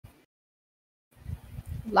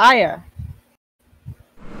Liar.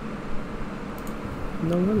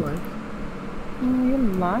 No, we're live. Oh, you're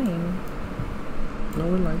lying. No,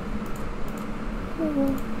 we're live.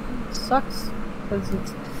 Oh, it sucks. Because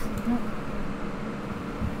it's...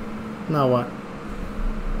 Now what?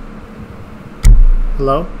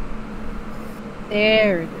 Hello?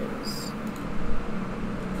 There it is.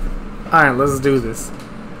 Alright, let's do this.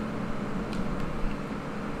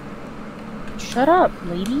 Shut up,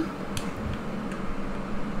 lady.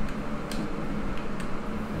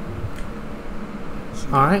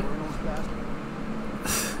 Alright.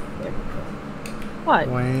 What?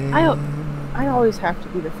 When... I always have to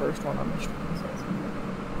be the first one on the stream.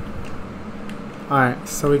 Alright,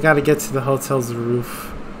 so we gotta get to the hotel's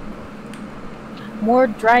roof. More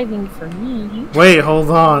driving for me. Wait,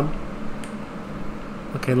 hold on.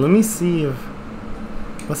 Okay, let me see if...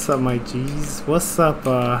 What's up, my G's? What's up,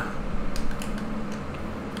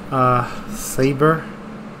 Saber?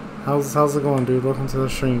 How's it going, dude? Welcome to the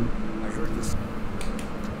stream.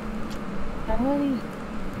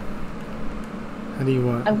 How do you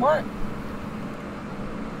want? I want...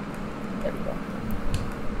 There we go.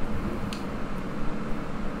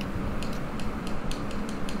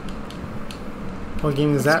 What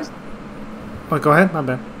game is that? Oh, go ahead. My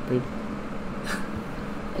bad, babe.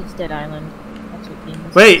 It's Dead Island. That's what game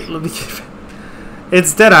is. Wait, let me give...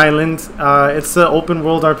 It's Dead Island. It's an open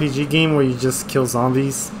world RPG game where you just kill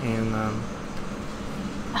zombies and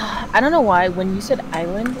I don't know why, when you said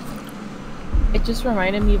island, it just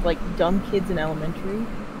reminded me of like dumb kids in elementary.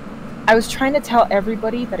 I was trying to tell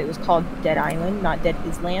everybody that it was called Dead Island, not Dead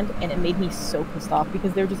Island, and it made me so pissed off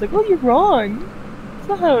because they were just like, oh, you're wrong. That's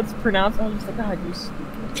not how it's pronounced. I was just like, God, you're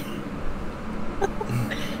stupid.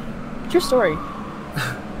 True story.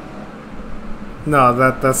 No,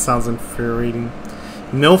 that sounds infuriating.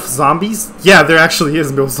 MILF zombies? Yeah, there actually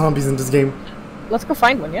is MILF zombies in this game. Let's go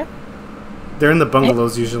find one, yeah? They're in the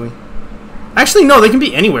bungalows usually. Actually, no, they can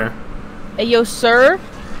be anywhere. Hey, yo, sir?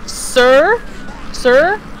 Sir?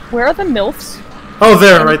 Sir? Where are the MILFs? Oh,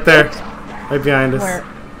 there, right there. Right behind us. Where?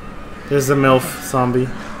 There's a MILF zombie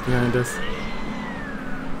behind us.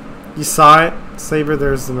 You saw it? Saber,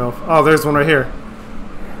 there's the MILF. Oh, there's one right here.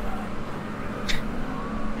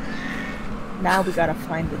 Now we gotta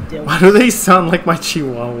find the Dylan. Why do they sound like my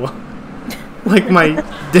chihuahua? Like my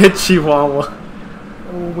dead chihuahua.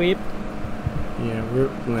 Whip. Yeah,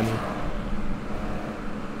 Rip Lenny.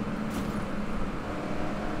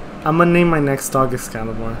 I'm gonna name my next dog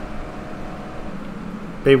Excalibur.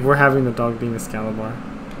 Babe, we're having the dog named Excalibur.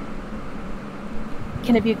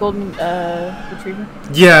 Can it be a golden retriever?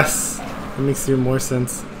 Yes! That makes even more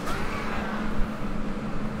sense.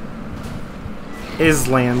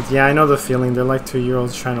 Island. Yeah, I know the feeling. They're like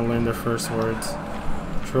 2-year-olds trying to learn their first words.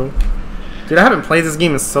 True. Dude, I haven't played this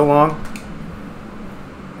game in so long.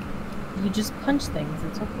 You just punch things.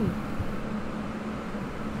 It's okay.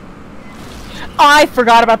 I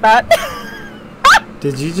forgot about that.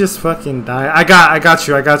 Did you just fucking die? I got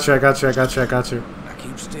you. I got you. Now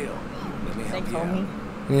keep still. Let me help Thanks, you out. homie.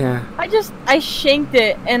 Yeah. I shanked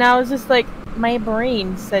it, and I was just like, my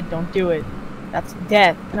brain said, don't do it. That's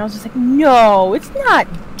death. And I was just like, no, it's not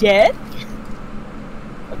death.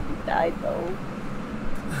 Fucking died, though.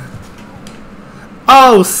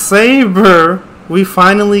 Oh, Saber! We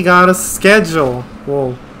finally got a schedule.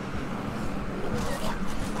 Whoa.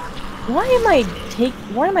 Why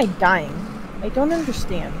am I dying? I don't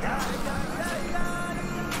understand.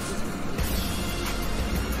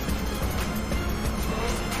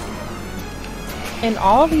 In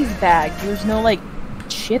all these bags, there's no, like,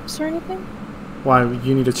 chips or anything? Why,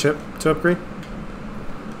 you need a chip to upgrade?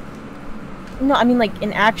 No, I mean, like,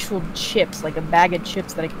 in actual chips, like a bag of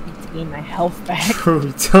chips that I can eat to gain my health back.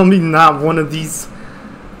 Bro, tell me not one of these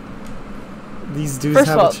dudes First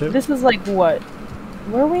have of all, a chip? this is like what?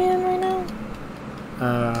 Where are we in right now?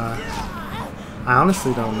 I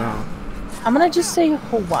honestly don't know. I'm gonna just say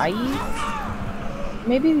Hawaii.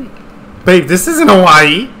 Maybe Babe, this isn't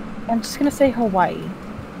Hawaii! I'm just gonna say Hawaii.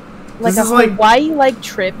 Like This a is like- Hawaii-like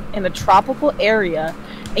trip in a tropical area,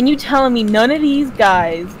 and you telling me none of these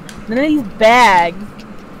guys, none of these bags,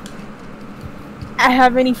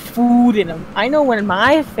 have any food in them. I know when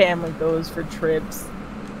my family goes for trips,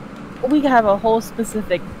 we have a whole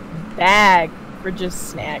specific bag for just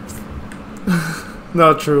snacks.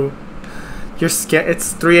 No, true.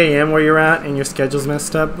 It's 3 a.m. where you're at and your schedule's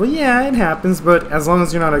messed up. Well, yeah, it happens, but as long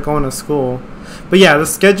as you're not going to school. But yeah, the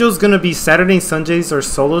schedule's going to be Saturday and Sundays are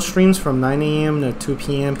solo streams from 9 a.m. to 2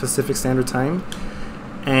 p.m. Pacific Standard Time.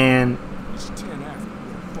 And It's 10 after.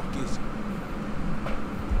 What the fuck is it?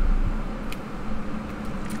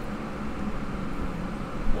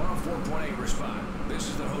 104.8 respond. This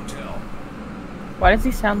is the hotel. Why does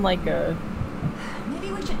he sound like a...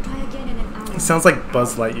 Maybe we should try again in an hour. It sounds like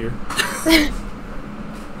Buzz Lightyear.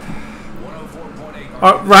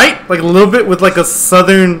 104.8. Right? Like a little bit with like a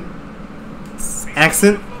southern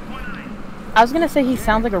accent. I was gonna say he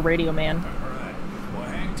sounds like a radio man. Alright. Well,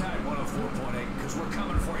 hang tight, 104.8, because we're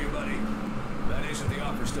coming for you, buddy. That is if the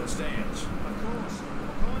offer still stands.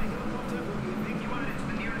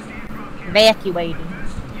 Evacuating.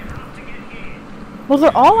 Well,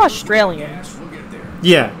 they're all Australian. Yes, we'll get there.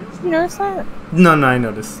 Yeah. You notice that? No, I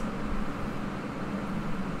noticed.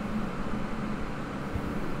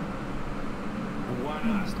 Why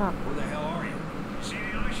not? Stop. Where the hell are you? See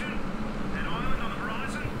the ocean? That island on the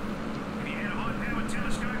horizon? If you had a high-powered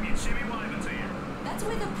telescope, you'd see me waving to you. That's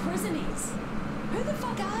where the prison is. Who the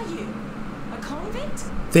fuck are you? A convict?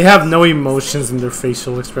 They have no emotions in their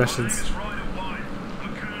facial expressions. It's right and wide.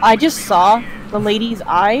 I'm a colonel. I just saw the lady's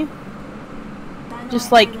eye.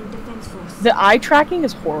 Just like Island Defense Force. the eye tracking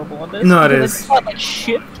is horrible in this. No, it because is. It's got, like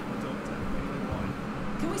shift.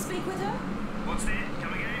 Can we speak with her? What's that?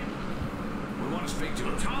 Come again? We want to speak to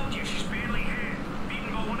I her. told you she's badly hurt. Beaten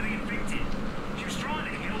by one of the infected. She was trying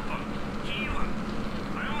to help her. Heal her.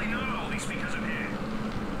 I only know all this because of her.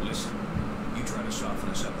 Listen, you try to soften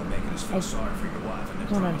us up by making us feel sorry for your wife and then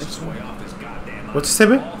don't promise us understand. way off this goddamn island. What'd you say,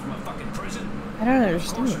 babe? All from a fucking prison? I don't Of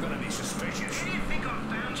course we're understand. gonna be suspicious. Who do you think I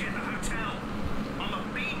found you at the hotel? I'm a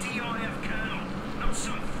BDIF colonel, not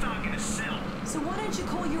some thug in a cell. So why don't you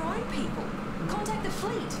call your own people? Contact the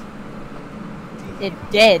fleet. It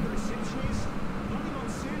dead. The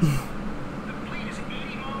fleet is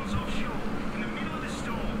 80 miles offshore, in the middle of the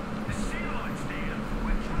storm. The satellite's down.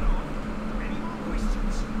 We're cut off. Any more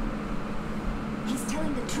questions? He's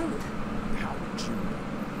telling the truth. How would you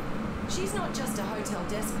know? She's not just a hotel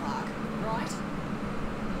desk clerk, right?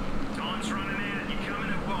 Time's running out. You coming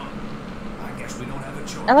at what? I guess we don't have a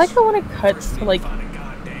choice. I like how when it First cuts we to need like find a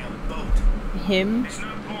goddamn boat. him, There's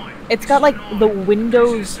no point. it's got like the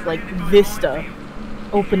Windows like Vista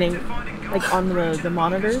opening like on the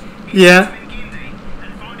monitor. Yeah.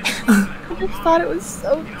 I just thought it was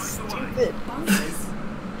so stupid. Bunkers?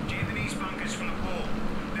 Japanese bunkers from the wall.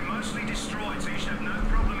 They're mostly destroyed, so you should have no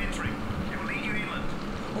problem entering. It will lead you inland.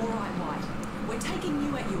 All right, White. We're taking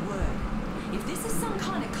you at your word. If this is some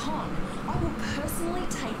kind of con, I will personally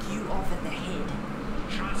take you off at the head.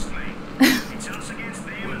 Trust me. It's us against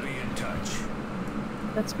We'll them. be in touch.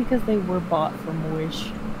 That's because they were bought from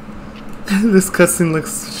Wish. This cutscene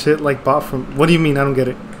looks shit like bought from. What do you mean? I don't get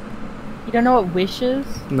it. You don't know what Wish is?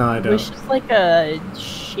 No, I don't. Wish is like a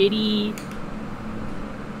shitty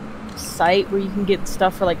site where you can get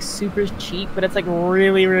stuff for like super cheap, but it's like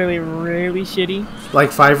really, really, really shitty.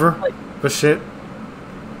 Like Fiverr, Like- but shit.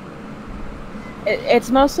 It's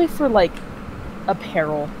mostly for like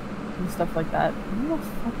apparel and stuff like that. Where the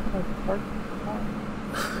fuck did I park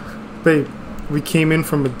the car? Babe, we came in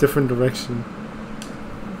from a different direction.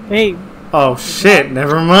 Hey, Oh shit!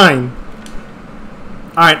 Never mind.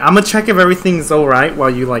 All right, I'm gonna check if everything's all right while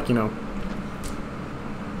you like, you know.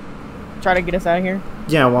 try to get us out of here.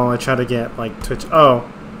 Yeah, while I try to get like Twitch. Oh,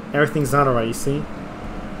 everything's not alright. You see?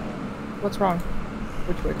 What's wrong?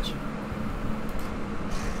 Which?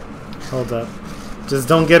 Hold up. Just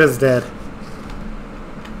don't get us dead.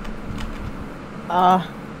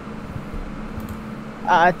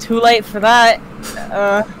 Too late for that.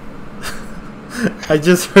 I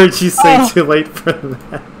just heard you say Oh. too late for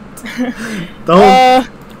that.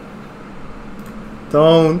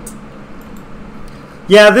 Don't.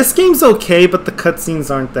 Yeah, this game's okay, but the cutscenes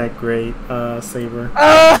aren't that great, Saber.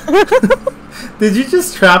 Did you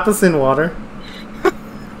just trap us in water?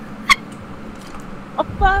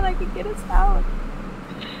 Hold on, I can get us out.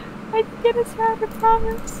 I can get us out, I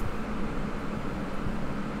promise.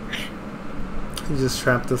 You just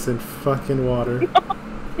trapped us in fucking water.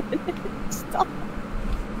 Stop.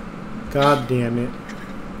 God damn it.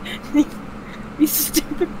 These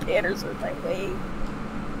stupid banners are in my way.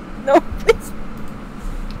 No, please.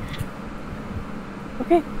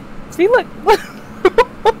 Okay. See, look.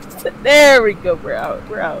 There we go. We're out.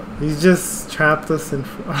 We're out. You just trapped us in.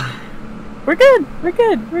 We're good. We're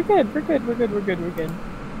good. We're good. We're good. We're good. We're good. We're good.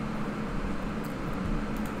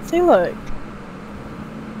 See, look.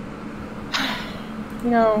 You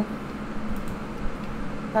know,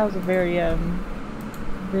 that was a very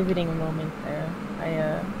riveting moment there.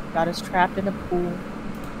 I got us trapped in a pool.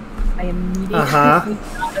 I immediately got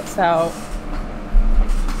us out.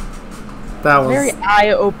 That was Very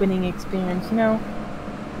eye-opening experience, you know?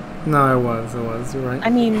 No, it was. You're right. I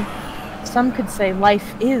mean, some could say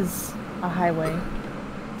life is a highway.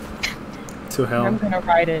 To And I'm hell. gonna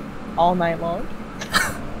ride it all night long.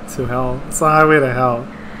 to hell. It's a highway to hell.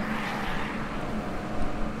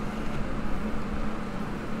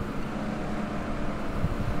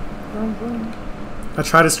 Boom, boom. I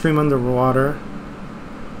tried to scream underwater,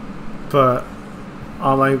 but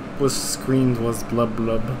all I was screamed was blub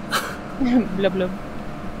blub. Blub blub.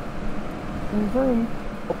 Boom, boom.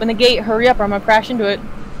 Open the gate, hurry up, or I'm gonna crash into it.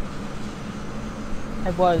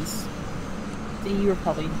 I was. See, you were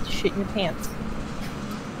probably shitting your pants.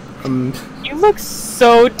 You look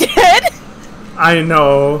so dead! I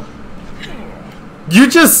know. You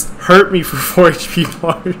just hurt me for 4 HP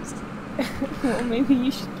bars. Well, maybe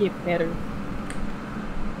you should get better.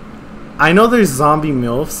 I know there's zombie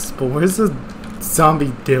MILFs, but where's the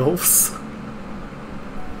zombie DILFs?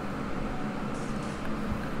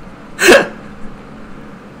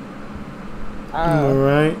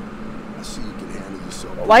 Alright. I see you can handle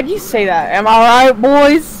yourself. Why'd you say that? Am I right,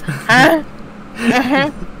 boys? Huh?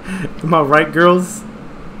 Am I right, girls?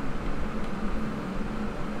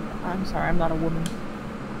 I'm sorry, I'm not a woman.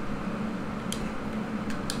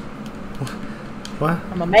 What?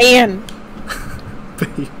 I'm a man!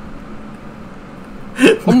 Babe.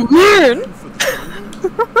 I'm a man! For the jungle, it's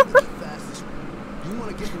the fastest. You want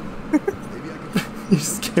to get me? Maybe I can. You're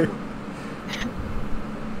scared.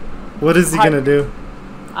 What is he gonna do?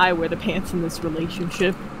 I wear the pants in this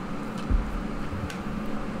relationship.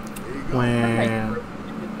 There you go. Wow.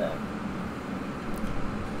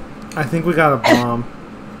 I think we got a bomb.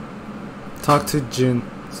 Talk to Jin.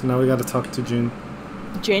 So now we gotta talk to Jin.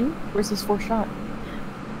 Jin? Where's his 4th shot?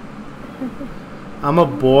 I'm a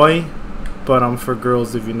boy, but I'm for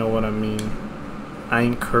girls if you know what I mean. I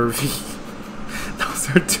ain't curvy. Those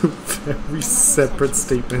are two very separate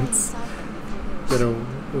statements. That are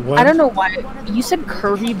what? I don't know why. You said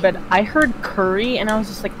curvy, but I heard curry, and I was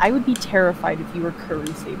just like, I would be terrified if you were curry,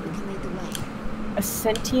 Saber. A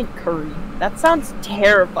sentient curry. That sounds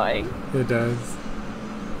terrifying. It does.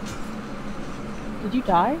 Did you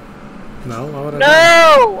die? No, why would I?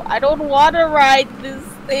 No! I don't want to ride this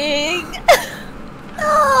thing!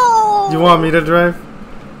 No! You want me to drive?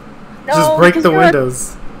 No, Just break because the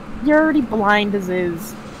windows. You're already blind as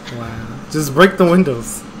is. Wow. Just break the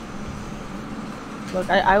windows. Look,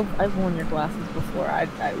 I've worn your glasses before.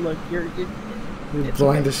 Look, you're You're it's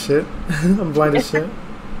blind okay. as shit. I'm blind as shit.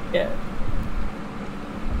 Yeah.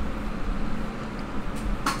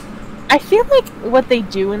 I feel like what they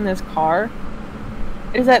do in this car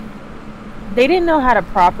is that they didn't know how to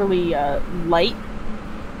properly light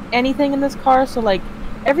anything in this car, so like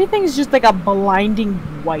everything's just like a blinding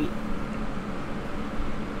white.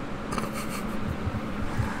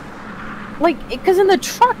 Like, because in the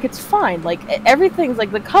truck it's fine, like everything's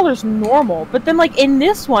like the color's normal, but then like in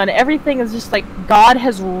this one everything is just like God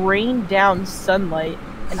has rained down sunlight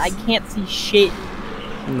and I can't see shit.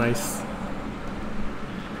 Nice.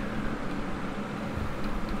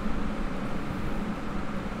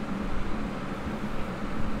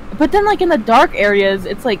 But then like in the dark areas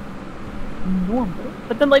it's like normal.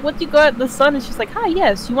 But then like once you go out in the sun it's just like, hi,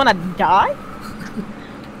 yes, you wanna die?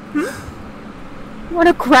 You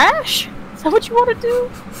wanna crash? Is that what you wanna do?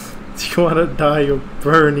 Do you want to die a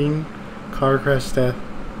burning car crash death?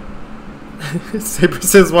 Saber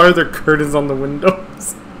says, why are there curtains on the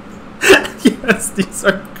windows? Yes, these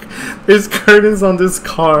are. There's curtains on this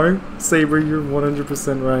car. Saber, you're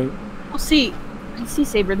 100% right. Well, see,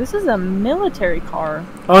 Saber, this is a military car.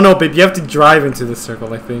 Oh no, babe, you have to drive into the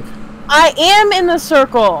circle, I think. I am in the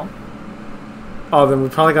circle! Oh, then we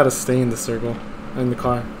probably gotta stay in the circle. In the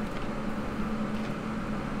car.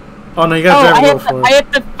 Oh no, you gotta drive real forward.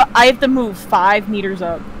 I have to move 5 meters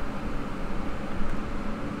up.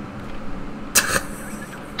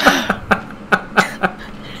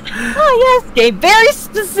 Oh yes, Gabe, very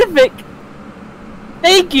specific.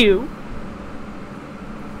 Thank you.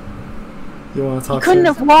 You wanna talk You couldn't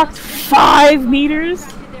to have walked 5 meters?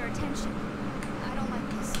 Their attention. I don't like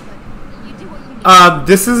this, but you do what you need.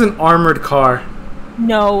 This is an armored car.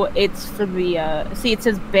 No, it's for the, see, it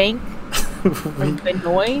says Bank of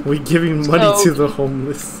Benoy. We giving money So- to the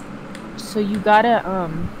homeless. So you gotta,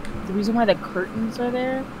 the reason why the curtains are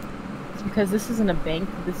there is because this isn't a bank,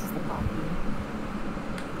 this is the mafia.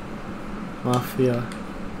 Mafia.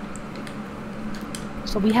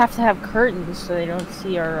 So we have to have curtains so they don't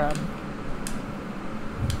see our,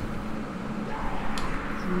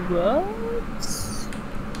 drugs?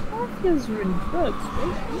 Mafias are in drugs,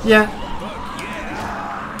 right? Yeah.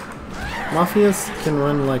 Mafias can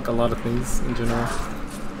run like a lot of things in general.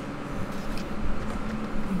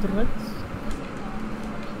 Drugs?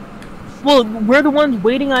 Well, we're the ones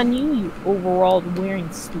waiting on you, you overall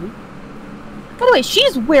wearing sleep. By the way,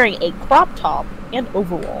 she's wearing a crop top and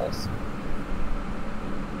overalls.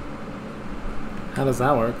 How does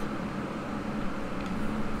that work?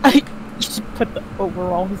 You should put the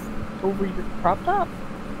overalls over your crop top.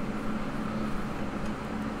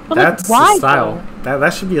 But That's like, why, the style. though?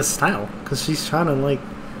 That should be a style. Because she's trying to, like...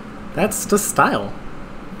 That's the style.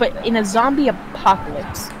 But in a zombie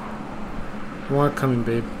apocalypse. More coming,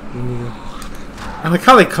 babe. I like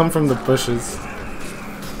how they come from the bushes.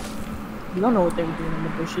 You don't know what they were doing in the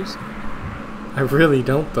bushes. I really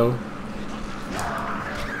don't, though.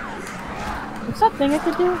 What's that thing I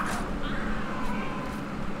could do?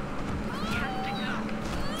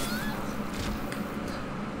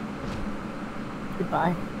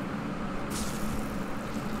 Goodbye.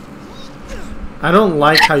 I don't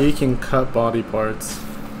like how you can cut body parts.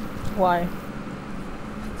 Why?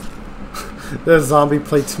 The zombie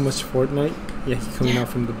played too much Fortnite. Yeah, he's coming out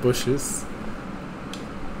from the bushes.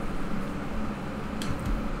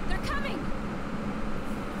 They're coming.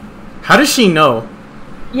 How does she know?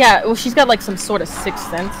 Yeah, well, she's got like some sort of sixth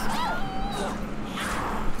sense.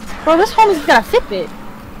 Bro, this homie's got a Fitbit.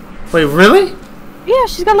 Wait, really? Yeah,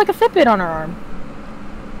 she's got like a Fitbit on her arm.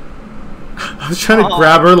 I was trying to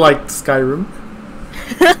grab her like Skyrim.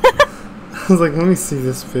 I was like, let me see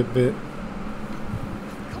this Fitbit.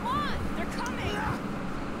 Come on, they're coming.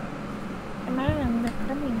 Come on, they're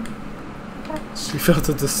coming. She felt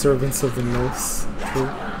a disturbance of the nose.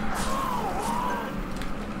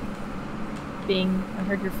 Bing. I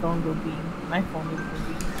heard your phone go bing. My phone is going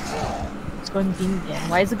bing. It's going bing again.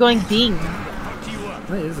 Why is it going bing?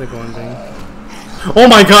 Why is it going bang? Oh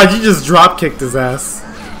my god, you just drop kicked his ass.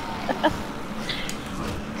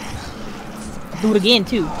 Do it again,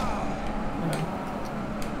 too.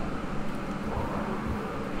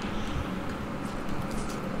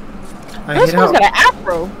 I This hate one's how got an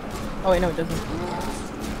afro. Oh, wait, no, it doesn't.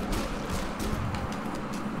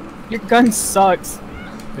 Your gun sucks.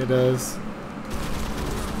 it does.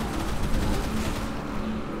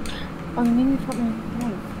 Oh, you made me put my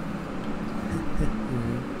knife.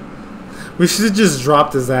 We should have just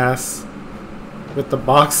dropped his ass with the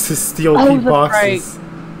boxes, steel Oh, key that's boxes.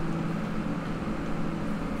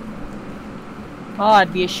 Oh,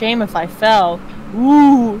 I'd be a shame if I fell.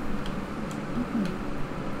 Ooh.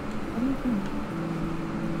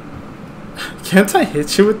 Can't I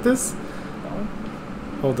hit you with this? No.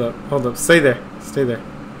 Hold up. Stay there. Stay there.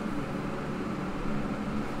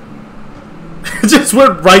 It just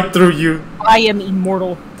went right through you. I am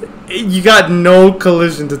immortal. You got no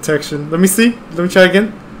collision detection. Let me see. Let me try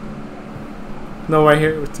again. No, right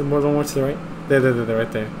here. It's more to the right. There,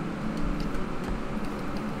 right there.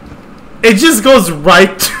 It just goes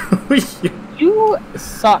right through you. You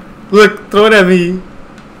suck. Look, throw it at me.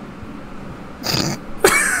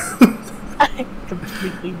 I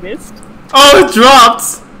completely missed. Oh, it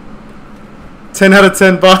dropped. 10 out of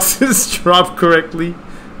 10 boxes dropped correctly.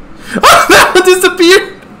 Oh, that one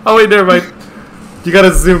disappeared. Oh wait, never mind. You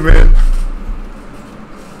gotta zoom in.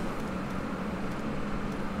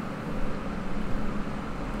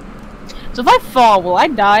 So if I fall, will I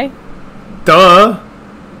die? Duh.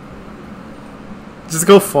 Just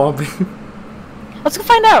go fall, babe. Let's go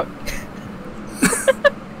find out.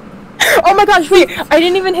 Oh my gosh, wait. I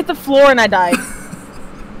didn't even hit the floor and I died.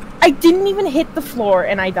 I didn't even hit the floor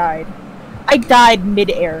and I died. I died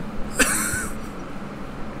mid-air.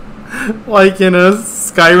 Like in a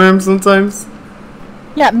Skyrim sometimes.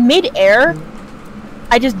 Yeah, mid-air.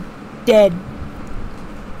 I just dead.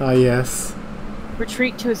 Ah, yes.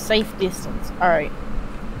 Retreat to a safe distance. Alright.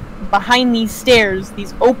 Behind these stairs,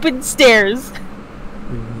 these open stairs.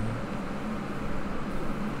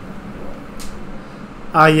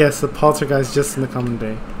 Ah, yes, the poltergeist just in the common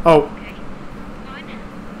day. Oh. 1,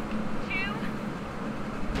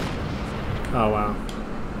 2. Oh, wow.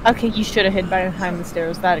 Okay, you should have hid behind the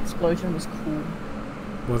stairs. That explosion was cool.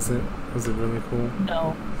 Was it? Was it really cool?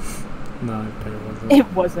 No, No, I bet it wasn't.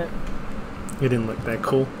 it wasn't. It didn't look that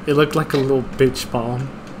cool. It looked like a little bitch bomb.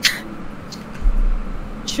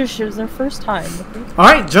 Shush, it was our first time.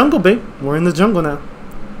 Alright, jungle, babe. We're in the jungle now.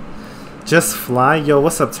 Just fly. Yo,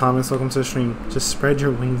 what's up, Thomas? Welcome to the stream. Just spread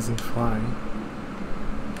your wings and fly.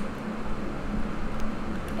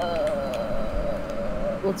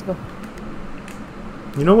 Let's go.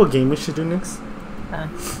 You know what game we should do next? Huh.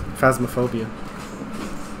 Phasmophobia.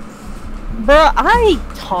 Bruh, I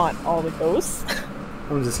taunt all the ghosts.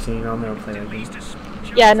 I'm just kidding. I'll never play that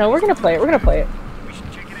game. Yeah, no, we're gonna play it. We're gonna play it. We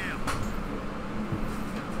should check it out.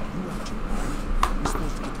 You're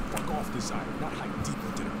supposed to get the fuck off this island, not hike deep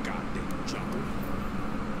into the goddamn jungle.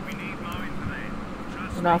 We need more into that.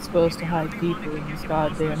 Trust We're not me, supposed to we hide got deeper in this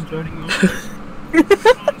goddamn jungle.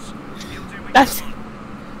 Response. He'll do what That's. you want.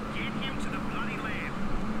 Get him to the bloody lab.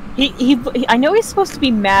 He I know he's supposed to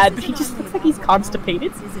be mad, but he just looks like he's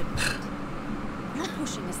constipated. Is it? You're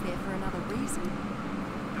pushing us there for another reason.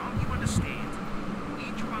 Don't you understand?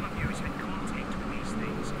 Each one of you has had contact with these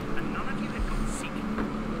things, and none of you had got sick.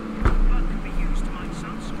 Your blood could be used to make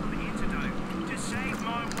some sort of antidote to save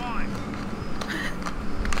my wife.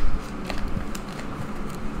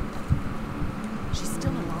 She's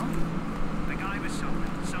still alive. They gave us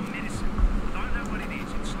some medicine. Don't know what it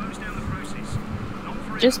is. It slows down the process. Not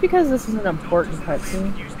forever. Just because this is an important Doctors say we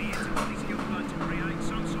cutscene. could use the antibodies in your blood to create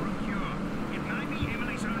some sort of cure. It may be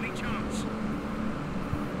Emily's only chance.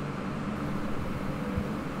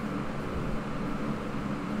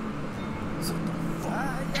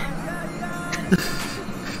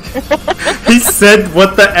 He said,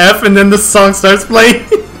 "What the f?" and then the song starts playing.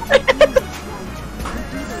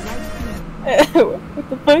 What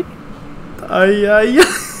the fuck? Ay, ay, You are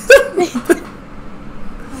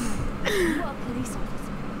a police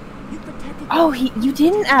officer. You protected. Oh, you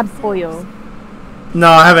didn't add Pollo. No,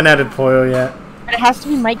 I haven't added Pollo yet. But it has to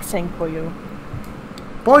be Mike saying Pollo.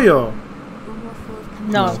 Pollo. You're more full of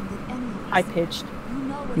compassion No. than any of us. High pitched. You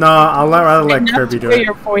know what No, I'll rather let Enough Kirby to do where it.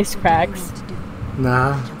 your voice cracks. to do.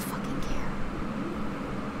 Nah,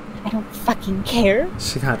 I don't fucking care. I don't fucking care.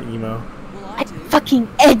 she got emo. Well, I I'm do. fucking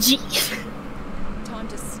edgy. Time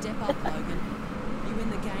to step up, Logan. You in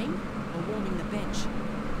the game or warming the bench?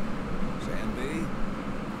 Sandy?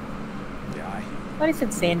 Yeah, I I thought he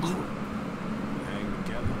said Sandy. hang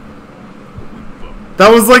together.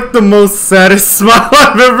 That was like the most saddest smile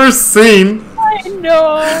I've ever seen. I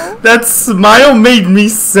know. That smile made me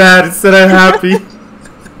sad instead of happy.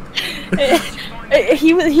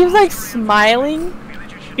 He was like smiling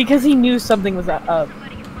because he knew something was up. I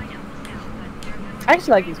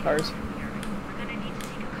actually like these cars.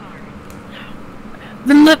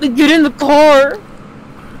 Then let me get in the car.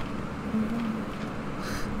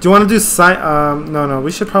 Do you want to do side? No.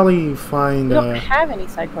 We should probably find. We don't have any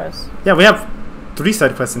side quests. Yeah, we have 3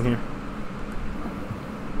 side quests in here.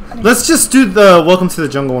 Let's just do the Welcome to the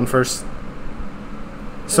Jungle one first,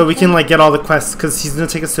 so we can like get all the quests. Cause he's gonna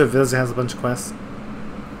take us to a village that has a bunch of quests.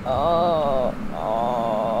 Oh.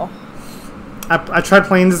 I tried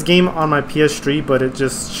playing this game on my PS3, but it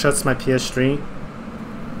just shuts my PS3.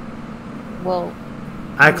 Well,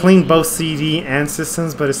 I cleaned both CD and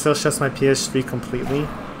systems, but it still shuts my PS3 completely.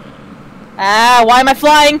 why am I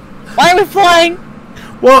flying? Why am I flying?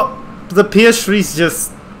 Well, the PS3's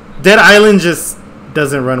just... Dead Island just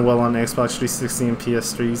doesn't run well on Xbox 360 and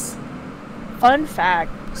PS3s. Fun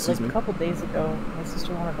fact, Excuse like me. a couple days ago, my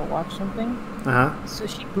sister wanted to watch something, Uh-huh. so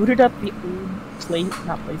she booted up the old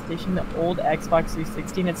the old Xbox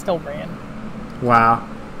 360, and it still ran. Wow.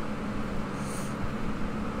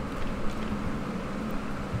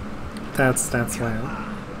 That's wild.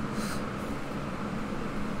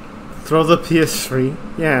 Throw the PS3.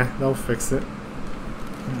 Yeah, they'll fix it.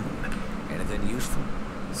 Anything useful?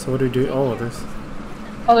 So what do we do? Oh, there's...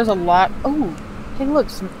 Oh, there's a lot. Oh, hey, look,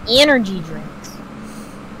 some energy drinks.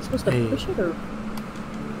 Supposed to Hey. push it or?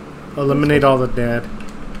 Eliminate all the dead.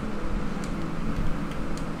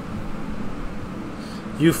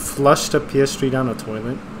 You flushed a PS3 down a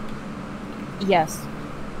toilet? Yes.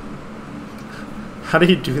 How do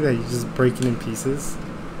you do that? You just break it in pieces?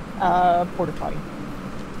 Porta potty.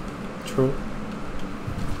 True.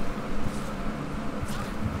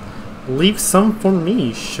 Leave some for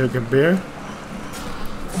me, sugar bear.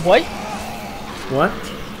 What? What?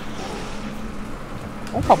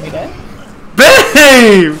 Don't call me that.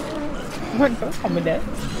 Babe! Don't call me that.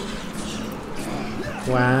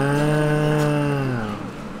 Wow.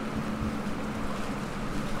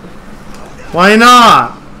 Why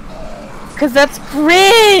not? Cause that's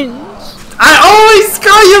cringe. I always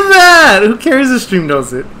call you that! Who cares if stream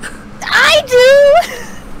knows it? I do.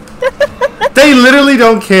 They literally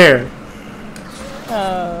don't care.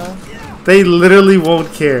 They literally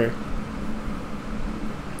won't care.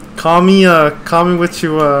 Call me what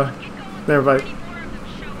you, never mind.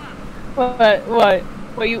 What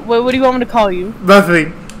do you want me to call you?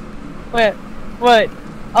 Nothing. What?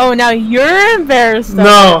 Oh, now you're embarrassed.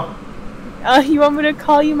 No. You want me to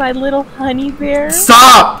call you my little honey bear?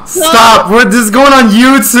 Stop! Stop! This is going on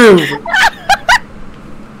YouTube!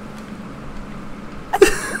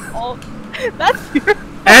 Oh, that's your.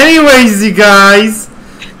 Anyways, you guys!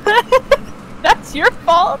 That's your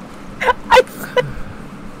fault.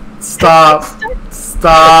 Stop.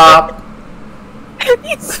 Stop.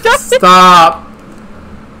 You started. Stop.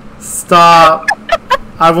 Stop.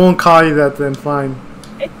 I won't call you that then, fine.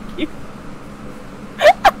 Thank you.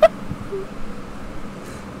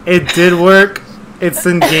 It did work. It's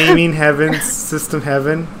in gaming heaven, system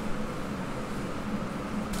heaven.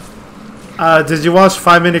 Did you watch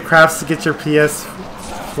 5 Minute Crafts to get your PS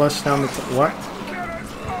flushed down the what?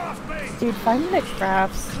 Dude, 5 Minute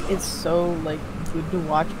Crafts is so like good to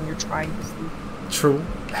watch when you're trying to sleep. True.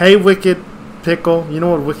 Hey, Wicked Pickle. You know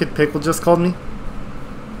what Wicked Pickle just called me?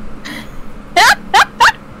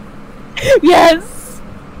 Yes!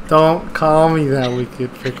 Don't call me that,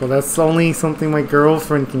 Wicked Pickle. That's only something my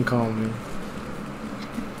girlfriend can call me.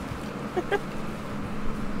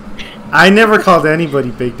 I never called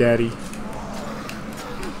anybody Big Daddy.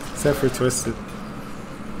 Except for Twisted.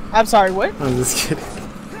 I'm sorry, what? I'm just kidding.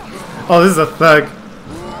 Oh, this is a thug.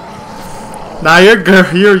 Nah, you're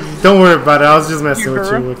good. Don't worry about it. I was just messing You're with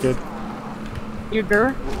girl? you, Wicked. You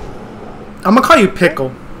girl? I'm gonna call you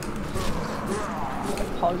Pickle.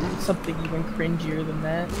 Call you something even cringier than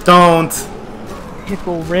that. Don't.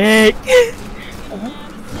 Pickle Rick.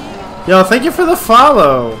 Yo, thank you for the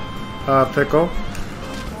follow, Pickle.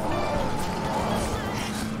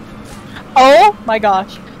 Oh my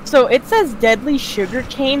gosh. So it says Deadly Sugar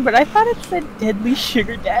Cane, but I thought it said Deadly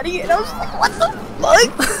Sugar Daddy, and I was like, what the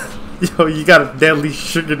fuck? Yo, you got a deadly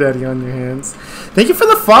sugar daddy on your hands. Thank you for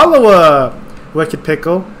the follow, Wicked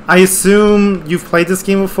Pickle. I assume you've played this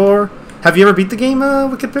game before. Have you ever beat the game,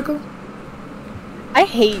 Wicked Pickle? I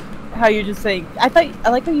hate how you're just saying. I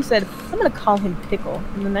like how you said I'm gonna call him Pickle,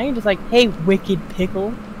 and then now you're just like, hey, Wicked Pickle.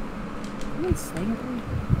 I'm gonna say it.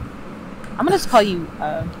 I'm gonna just call you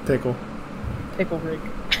Pickle. Pickle Rick.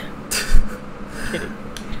 Kidding.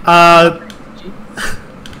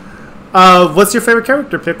 What's your favorite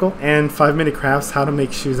character, Pickle? And 5 Minute Crafts, how to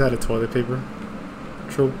make shoes out of toilet paper.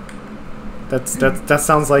 True. That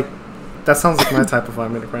sounds like my type of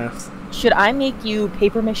 5 Minute Crafts. Should I make you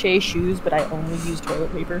paper mache shoes, but I only use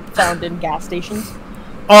toilet paper found in gas stations?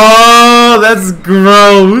 Oh, that's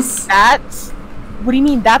gross. That's. What do you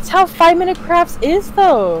mean? That's how 5 Minute Crafts is,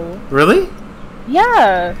 though. Really?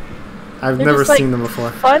 Yeah. I've They're never just, like, seen them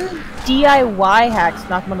before. Fun DIY hacks.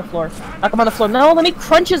 Knock him on the floor. Knock him on the floor. No, let me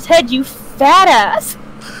crunch his head, you fat ass.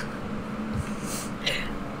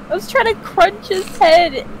 I was trying to crunch his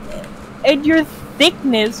head, and your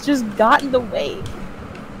thickness just got in the way.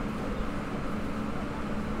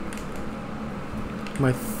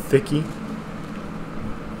 My thicky,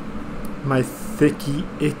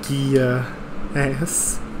 icky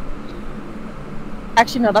ass.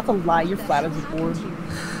 Actually, no, that's a lie. You're flat as a board.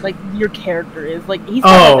 Like, your character is. Like, he's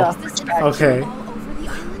Oh, got like a hunchback. okay. All over the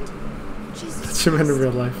island? Jesus That's him in Christ.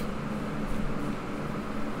 real life.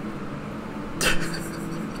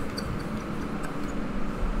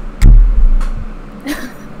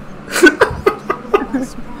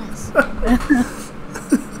 Surprise.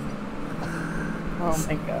 Oh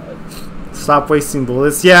my god. Stop wasting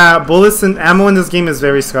bullets. Yeah, bullets and ammo in this game is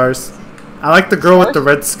very scarce. I like the girl with the Scarce?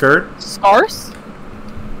 red skirt. Scarce?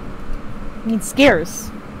 I mean, scarce.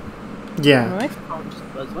 Yeah. My phone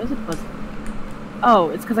just buzzed. Why is it buzzing? Oh,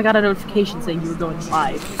 it's because I got a notification saying you were going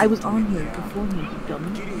live. I was on here before me, you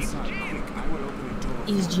dummy. Get inside quick. I will open the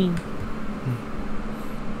door. Is Jean.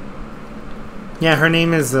 Yeah, her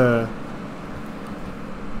name is,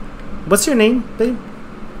 what's your name, babe?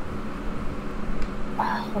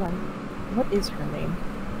 Hold on. What is her name?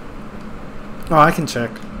 Oh, I can check.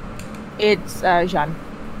 It's, Jean.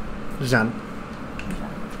 Jean.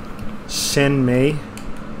 Shen Mei.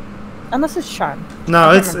 Unless it's Sean. No,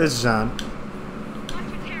 I it's can't remember. it's Jean.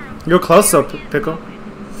 You're close though, Pickle.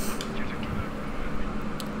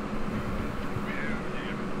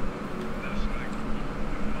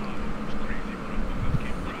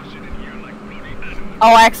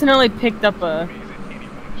 Oh, I accidentally picked up a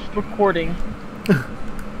recording.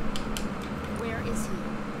 Where is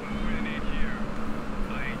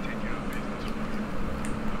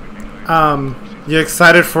he? You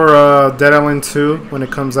excited for Dead Island 2 when it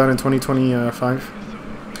comes out in 2025?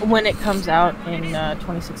 When it comes out in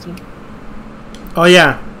 2016. Oh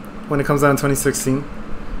yeah, when it comes out in 2016.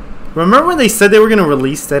 Remember when they said they were gonna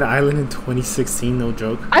release Dead Island in 2016? No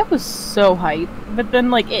joke. I was so hyped, but then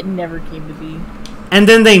like it never came to be. And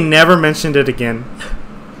then they never mentioned it again.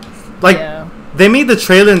 Like Yeah. they made the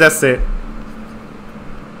trailer and that's it.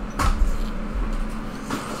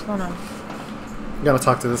 What's going on? Gotta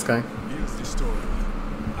talk to this guy. Here's the story.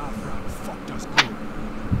 Afran fucked us good.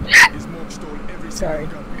 His mom stole every Sorry.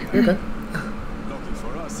 single gun we had. Okay. Lucky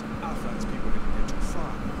for us, Afran's people didn't get too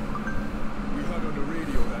far. We heard on the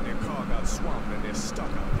radio that their car got swamped and they're stuck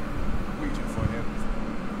out there, waiting for him.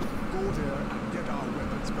 Go there and get our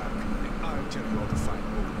weapons back, and I'll tell you how to find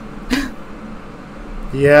more.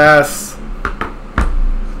 Yes.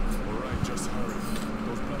 Alright, just hurry.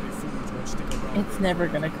 Those bloody fools won't stick around. It's never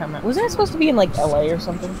gonna come out. Wasn't it supposed to be in like LA or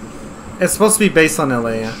something? It's supposed to be based on LA,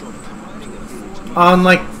 yeah. On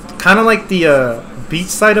like kind of like the beach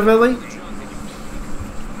side of LA.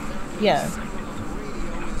 Yeah.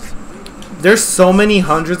 There's so many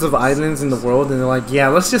hundreds of islands in the world, and they're like, yeah,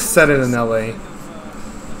 let's just set it in LA.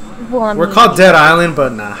 Well, I We're mean, called Dead Island,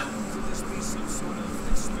 but nah.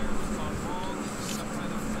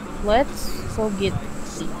 Let's go get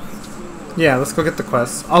these. Yeah, let's go get the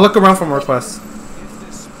quests. I'll look around for more quests. What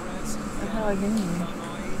the hell are you doing?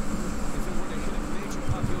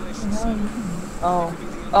 What the hell are you doing?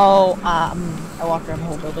 Oh, I walked around the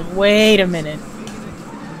whole building. Wait a minute.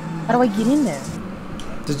 How do I get in there?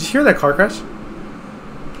 Did you hear that car crash?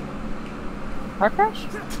 Car crash?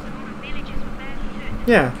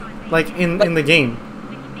 Yeah, like in the game.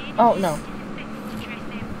 Oh, no.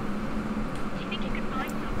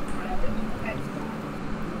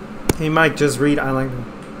 Hey Mike, just read I like them.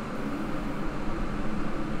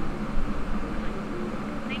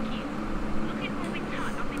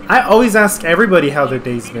 I always ask everybody how their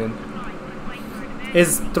day's been.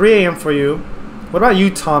 It's 3 a.m. for you. What about you,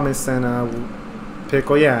 Thomas and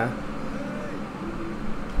Pickle? Yeah.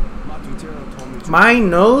 Matutero told me to My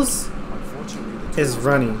nose unfortunately the is two of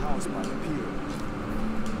running. the house by the pier.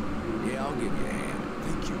 Yeah, I'll give you a hand.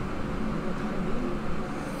 Thank you.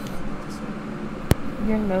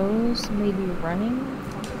 Your nose may be running?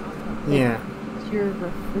 Yeah. Is your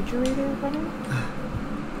refrigerator running?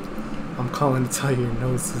 I'm calling to tell you your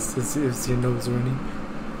nose is your nose running.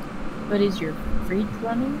 But is your fridge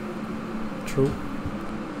running? True.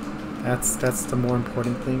 That's the more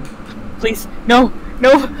important thing. Please, no,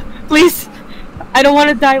 please! I don't want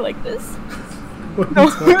to die like this. What are No. you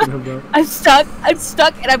talking about? I'm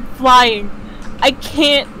stuck and I'm flying. I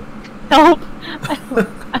can't help.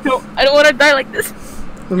 I don't want to die like this.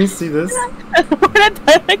 Let me see this. I don't want to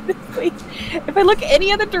die like this, please. If I look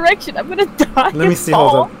any other direction, I'm gonna die. Let me and see. fall.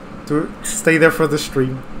 Hold up. Stay there for the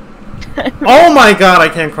stream. Oh my god! I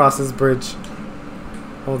can't cross this bridge.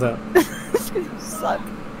 Hold up. You suck.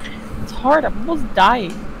 It's hard. I'm almost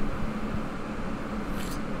dying.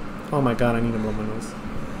 Oh my god! I need to blow my nose.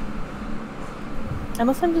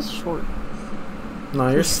 Unless I'm just short. No,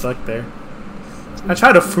 you're stuck there. I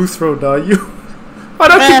tried to fruit throw you. Why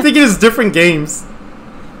do I keep thinking it's different games?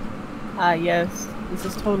 Ah, yes. This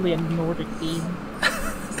is totally a Nordic game.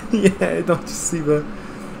 Yeah, don't you see the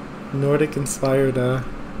Nordic inspired My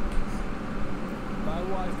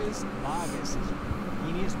wife is Vargas.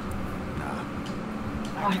 Nah.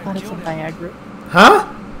 Oh, I thought it said Viagra. Huh?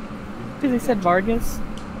 Because they said Vargas.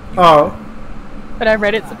 Oh. But I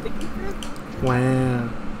read it something different. Wow.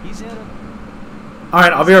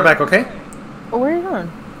 Alright, I'll be right back, okay? Oh, where are you going?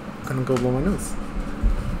 I'm gonna go blow my nose.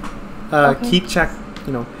 Okay. Keep Chap,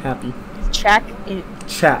 happy. Chap?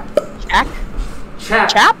 Chap. Chap? Chap.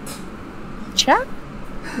 Chap? Chap?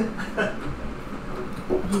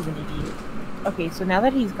 He's an idiot. Okay, so now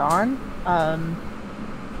that he's gone,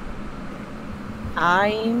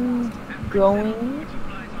 I'm going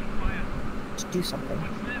to do something.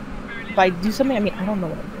 By do something, I mean I don't know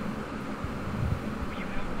what I'm doing.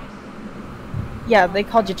 Yeah, they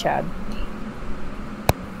called you Chad.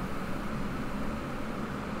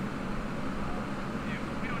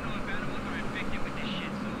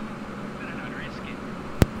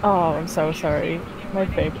 Oh, I'm so sorry. My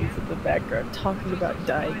family's in the background talking about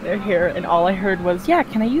dyeing their hair, and all I heard was, yeah,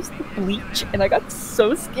 can I use the bleach? And I got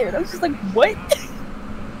so scared. I was just like, what?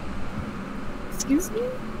 Excuse me?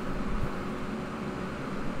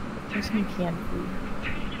 There's some canned food.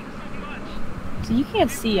 So you can't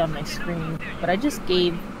see on my screen, but I just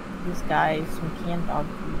gave this guy some canned dog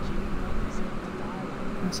food.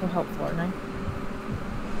 I'm so helpful, aren't I?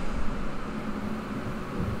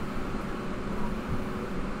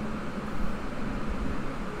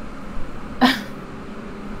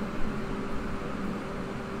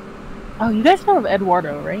 Oh, you guys know of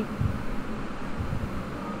Eduardo, right?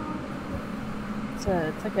 It's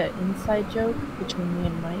like an inside joke between me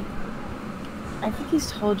and Mike. I think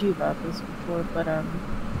he's told you about this before, but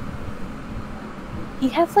he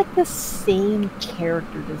has like the same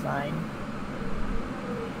character design,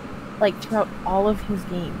 like throughout all of his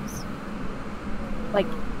games. Like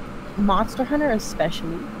Monster Hunter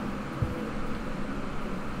especially.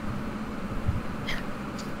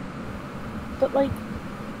 But like,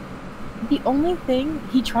 the only thing,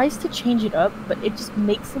 he tries to change it up, but it just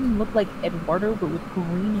makes him look like Eduardo, but with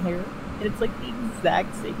green hair. And it's like the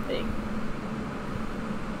exact same thing.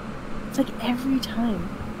 It's like every time.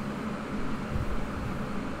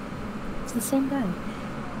 It's the same guy.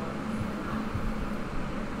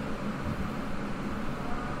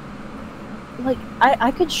 Like,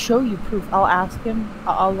 I could show you proof. I'll ask him,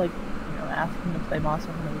 I'll like, ask him to play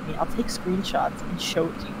Monster Hunter with me. I'll take screenshots and show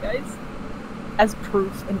it to you guys. as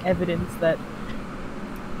proof and evidence that.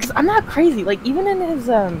 Because I'm not crazy. Like, even in his,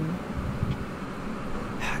 I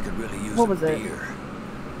could really use What a was it? beer.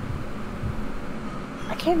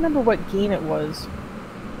 I can't remember what game it was.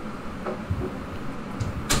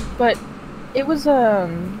 But it was,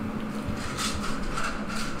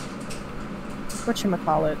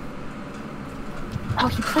 whatchamacallit? Oh,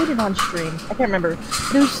 he played it on stream. I can't remember.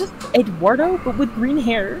 But it was just Eduardo, but with green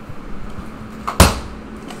hair.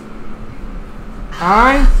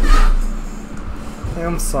 I'm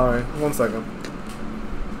sorry. 1 second.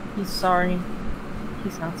 He's sorry.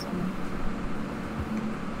 He's not sorry.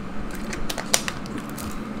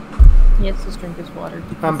 He has to drink his water.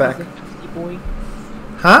 because I'm back. He's a thirsty boy.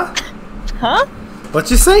 Huh? Huh?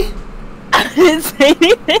 What'd you say? I didn't say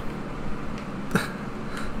anything.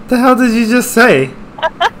 The hell did you just say?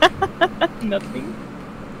 Nothing.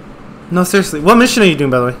 No, seriously. What mission are you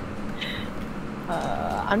doing, by the way?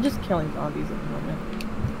 I'm just killing zombies at the moment.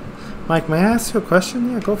 Mike, may I ask you a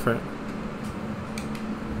question? Yeah, go for it.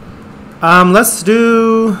 Let's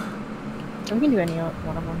do... We can do any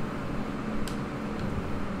one of them.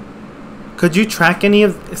 Could you track any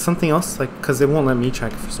of something else? Like, because it won't let me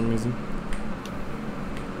track it for some reason.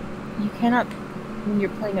 You cannot when you're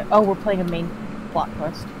playing a. Oh, we're playing a main plot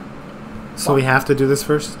quest. So we have to do this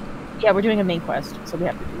first? Yeah, we're doing a main quest, so we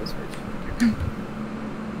have to do this first.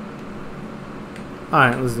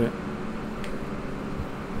 Alright, let's do it.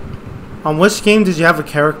 On which game did you have a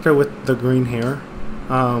character with the green hair?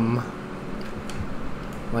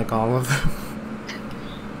 Like all of them?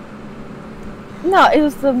 No, it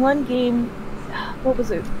was the one game. What was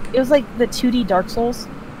it? It was like the 2D Dark Souls.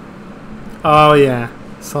 Oh yeah,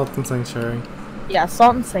 Salt and Sanctuary. Yeah,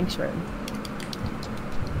 Salt and Sanctuary.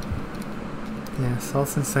 Yeah,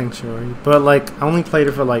 Salt and Sanctuary. But like, I only played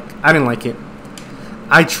it for like, I didn't like it.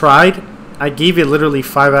 I tried. I gave it literally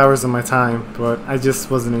 5 hours of my time, but I just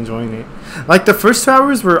wasn't enjoying it. Like the first 2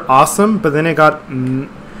 hours were awesome, but then it got, in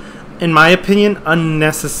my opinion,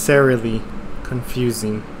 unnecessarily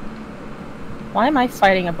confusing. Why am I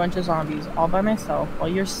fighting a bunch of zombies all by myself while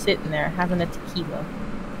you're sitting there having a tequila?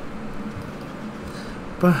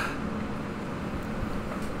 But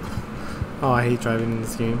oh, I hate driving in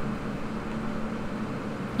this game.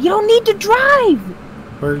 You don't need to drive!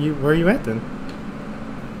 Where are you at then?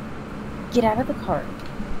 Get out of the car.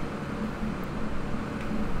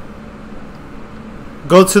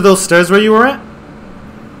 Go to those stairs where you were at?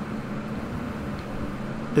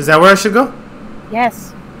 Is that where I should go?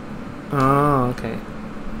 Yes. Oh, okay.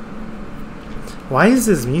 Why is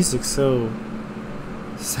this music so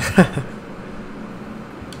sad?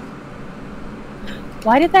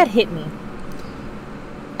 Why did that hit me?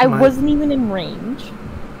 I My- wasn't even in range.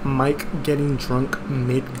 Mike getting drunk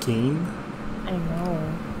mid-game? I know.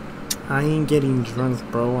 I ain't getting drunk,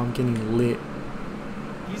 bro. I'm getting lit.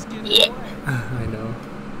 He's getting Yeah. away. I know.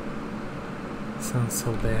 Sounds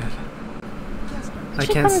so bad. I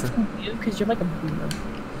Shit can't coming say. from you because you're like a boomer.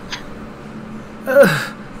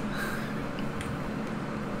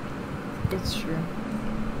 It's true.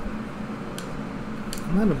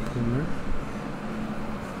 I'm not a boomer.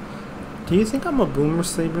 Do you think I'm a boomer,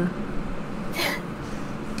 Saber?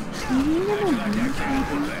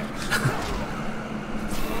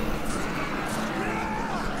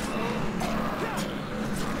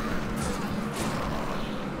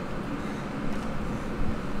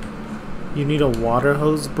 You need a water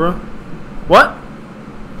hose, bro? What?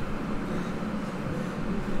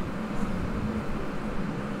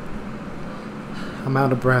 I'm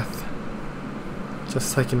out of breath.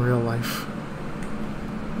 Just like in real life.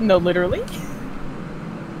 No, literally.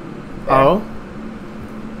 Oh?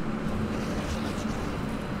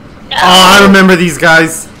 Oh, I remember these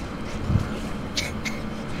guys.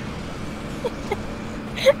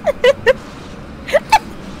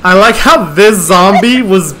 I like how this zombie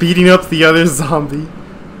was beating up the other zombie.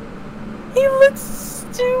 He looks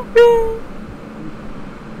stupid.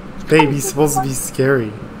 Baby's supposed to be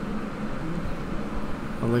scary.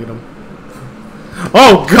 Oh, look at him.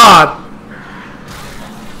 Oh, God!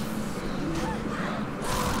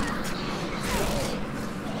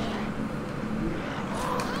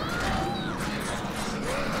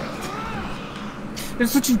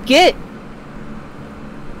 That's what you get.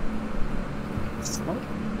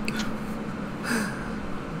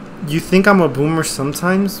 You think I'm a boomer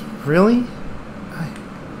sometimes? Really?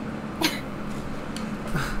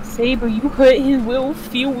 Saber, you hurt his little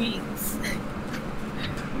feelings.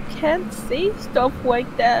 You can't say stuff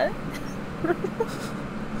like that.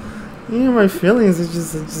 You know my feelings. It's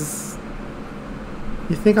just.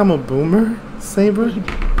 You think I'm a boomer, Saber? You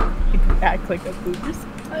act like a boomer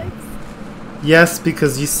sometimes. Yes,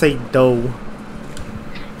 because you say dough.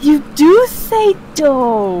 You do say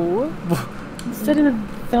dough instead of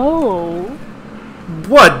though.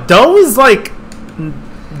 What? Dough is like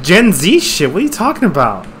Gen Z shit. What are you talking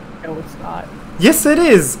about? No, it's not. Yes, it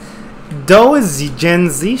is. Dough is Gen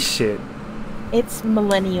Z shit. It's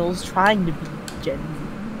millennials trying to be Gen Z.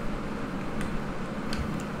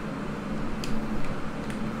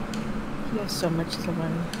 You have so much to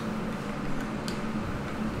learn.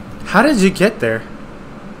 How did you get there?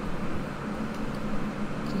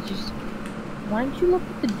 Did you just... Why didn't you look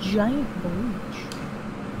at the giant breach?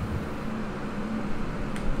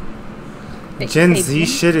 Gen Z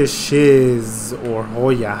shit is shiz or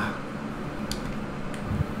Hoya.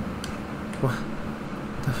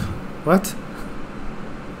 What?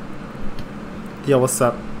 Yo, what's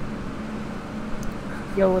up?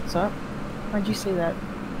 Yo, what's up? Why'd you say that?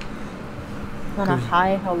 Not a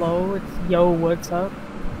hi, hello, it's yo, what's up?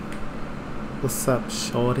 What's up,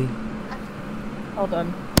 shorty? Hold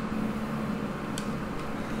on.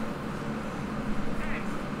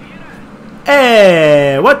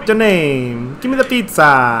 Hey, what's your name? Give me the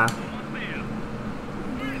pizza.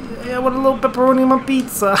 Yeah, what a little pepperoni on my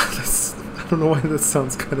pizza. I don't know why that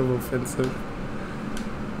sounds kind of offensive.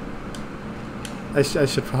 I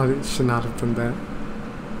should not have done that.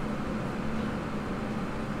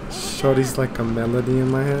 Shorty's like a melody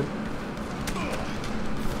in my head.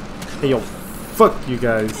 Hey yo, fuck you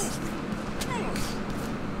guys.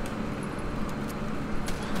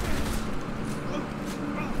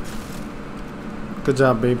 Good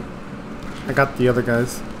job, babe. I got the other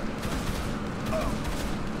guys.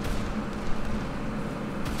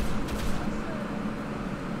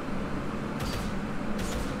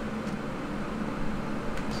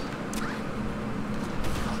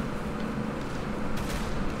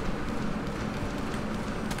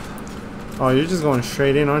 Oh, you're just going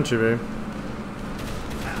straight in, aren't you, babe?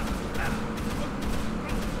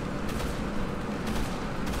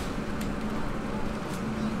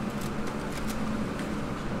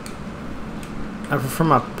 I prefer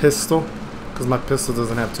my pistol, because my pistol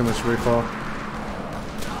doesn't have too much recoil.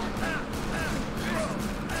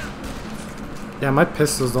 Yeah, my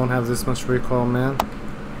pistols don't have this much recoil, man.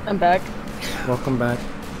 I'm back. Welcome back.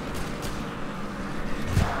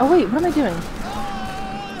 Oh wait, what am I doing?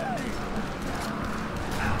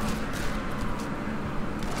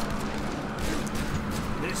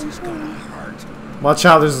 This is gonna hurt. Watch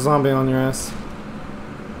out, there's a zombie on your ass.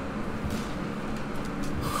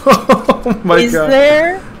 Oh my Is god.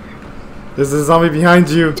 there? There's a zombie behind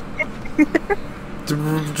you.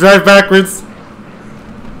 Drive backwards.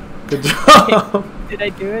 Good job. Did I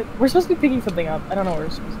do it? We're supposed to be picking something up. I don't know what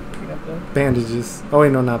we're supposed to be picking up though. Bandages. Oh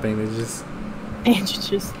wait, no, not bandages.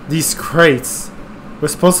 Bandages. These crates. We're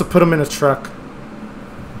supposed to put them in a truck.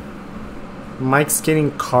 Mike's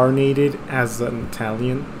getting carnated as an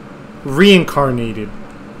Italian. Reincarnated.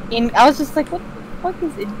 I was just like, what the fuck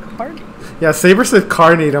is incarnate? Yeah, Saber said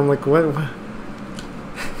carnate. I'm like, what?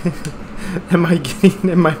 Am I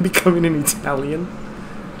becoming an Italian?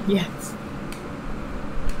 Yes.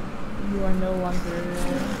 You are no longer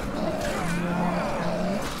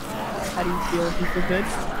how do you feel? Do you feel good?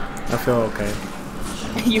 I feel okay.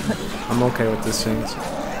 you I'm okay with this change.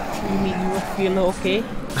 You mean you will feel okay?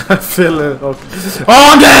 I feel it. Okay.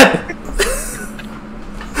 Oh, I'm dead!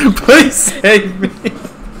 Please save me.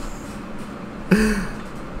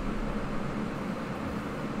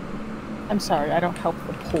 I'm sorry, I don't help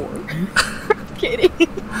the poor. I'm kidding.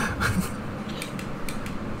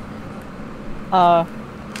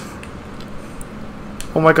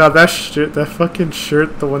 Oh my god, that shirt, that fucking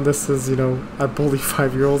shirt, the one that says, you know, I bully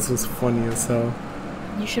 5-year-olds was funny as hell.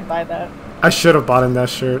 You should buy that. I should have bought him that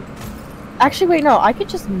shirt. Actually, wait, no, I could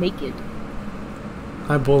just make it.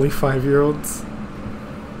 I bully 5-year-olds.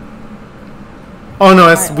 Oh no,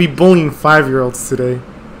 it's we bullying 5-year-olds today.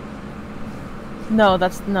 No,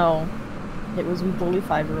 no. It was we bully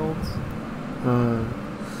 5-year-olds.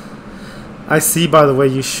 I see by the way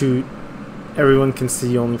you shoot. Everyone can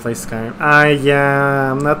see you only play Skyrim.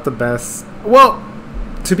 Yeah, I'm not the best. Well,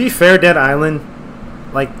 to be fair, Dead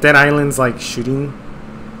Island's like shooting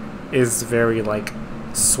is very like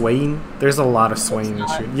swaying. There's a lot of swaying in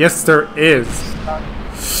shooting. Yes, there is.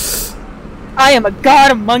 I am a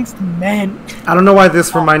god amongst men. I don't know why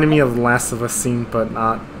this reminded me of Last of Us scene, but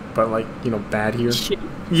like, you know, bad here. Shitty.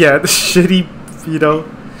 Yeah, the shitty, you know.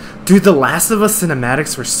 Dude, the Last of Us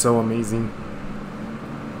cinematics were so amazing.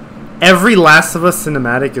 Every Last of Us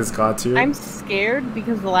cinematic is god tier. I'm scared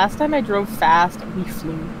because the last time I drove fast, we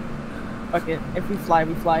flew. Fuck it. If we fly,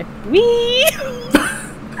 we fly. Wee!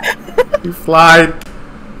 You flied.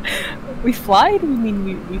 We flied? We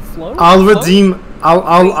mean we float? I'll redeem.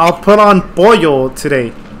 I'll put on Pollo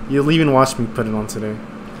today. You'll even watch me put it on today.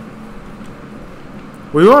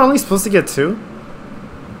 We were only supposed to get 2?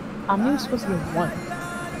 Omni was supposed to get 1.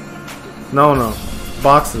 No.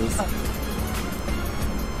 Boxes.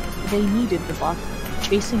 They needed the box.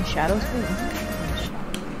 Chasing shadows?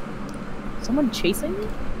 Someone chasing me?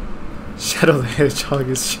 Shadow the Hedgehog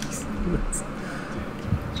is chasing us.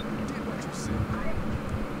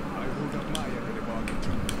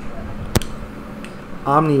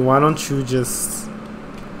 Omni, why don't you just...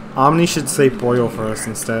 Omni should say Pollo for us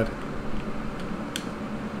instead.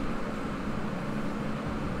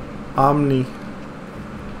 Omni.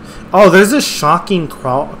 Oh, there's a shocking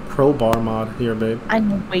crowbar mod here, babe.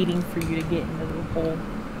 I'm waiting for you to get into the hole.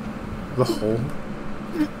 The hole?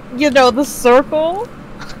 You know, the circle?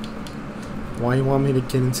 Why you want me to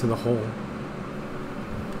get into the hole?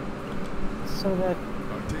 So that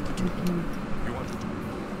I'll take you to you can You want to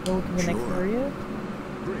go to the next Sure. area?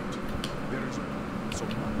 Great. There is so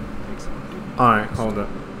take some. Alright, hold up.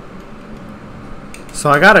 So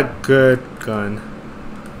I got a good gun.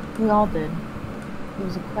 We all did. It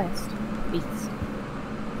was a quest. Beats.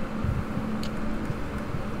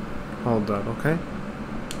 Hold up, okay?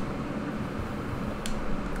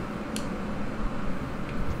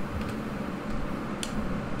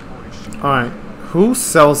 Alright, who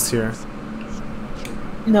sells here?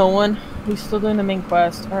 No one. We're still doing the main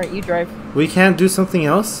quest. Alright, you drive. We can't do something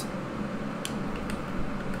else?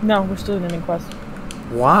 No, we're still doing the main quest.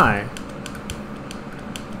 Why?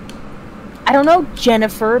 I don't know,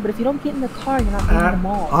 Jennifer, but if you don't get in the car, you're not going to the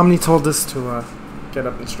mall. Omni told us to get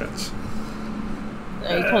up and stretch.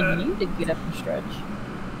 I told you to get up and stretch.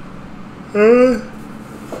 I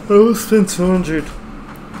will spend 200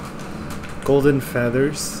 golden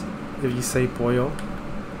feathers if you say Pollo.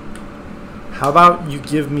 How about you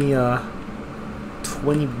give me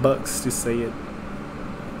 $20 to say it?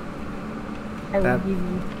 I will That- give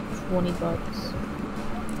you $20.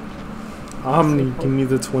 Omni, give me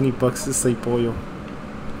the $20 to say Pollo.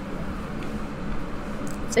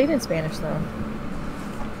 Say it in Spanish, though.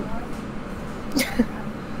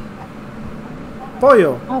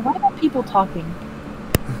 Pollo. Oh, why are people talking?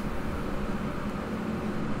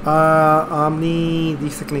 Omni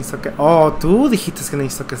dice que necesito que... Oh, tú dijiste que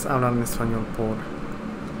necesito que hablar en español por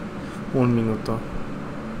 1 minuto.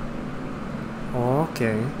 Ok.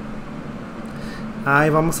 Ahí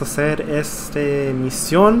vamos a hacer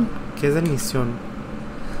misión. ¿Qué es de misión?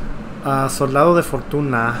 Soldado de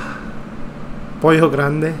fortuna. Pollo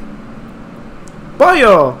grande.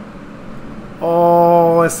 ¡Pollo!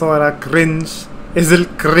 Oh, eso era cringe. Es el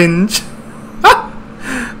cringe.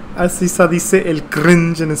 Así se dice el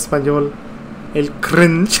cringe en español. El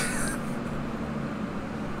cringe.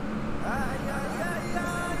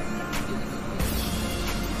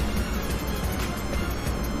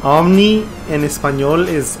 Omni en español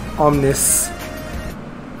es omnis.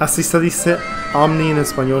 Así se dice omni en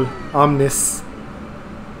español. Omnis.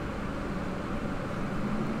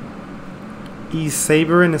 Y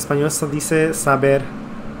saber en español se dice saber.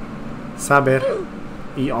 Saber.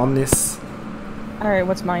 Y omnis. Alright,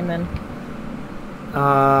 what's mine then?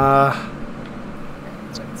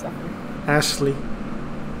 Ashley.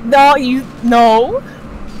 No, you. No!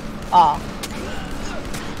 Ah.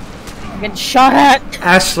 I'm getting shot at!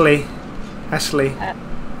 Ashley. Ashley.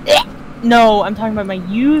 No, I'm talking about my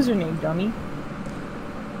username, dummy.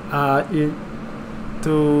 Y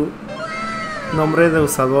tu nombre de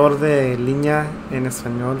usador de línea en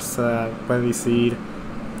español se puede decir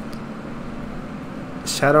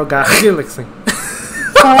Shadow Galaxy.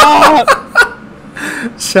 Stop!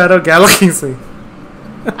 Shadow Galaxy.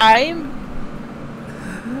 I'm.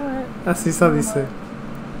 You know what? Así se dice.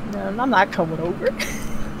 No, I'm not coming over.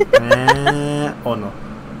 Oh no.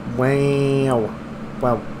 Wow.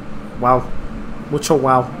 Wow. Wow. Mucho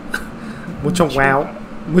wow. Mucho wow.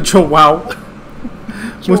 Mucho wow.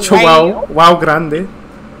 Mucho wow. Wow grande.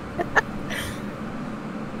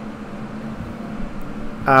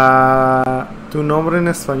 Tu nombre en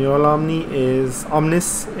español, Omni, es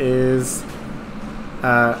Omnis, es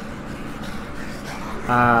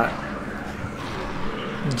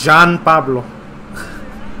John Pablo.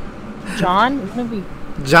 John? It's gonna be.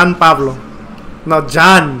 John Pablo. No,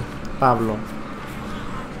 John Pablo.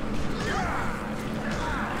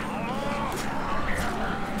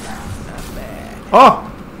 Oh,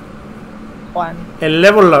 Juan. el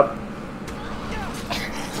level up.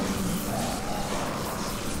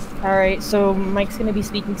 Alright, so Mike's gonna be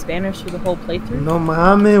speaking Spanish through the whole playthrough? No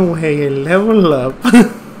mames, güey, el level up.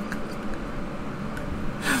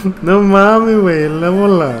 No mames, güey, el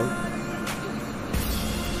level up.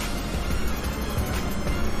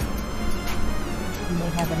 You may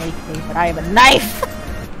have an AK, but I have a knife!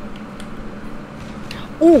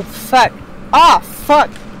 Oh, fuck. Ah, fuck.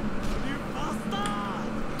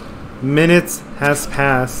 Minutes has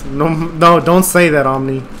passed. No, don't say that,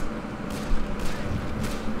 Omni.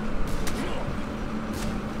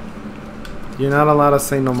 You're not allowed to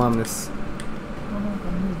say no mames.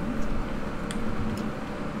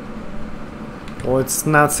 Well, it's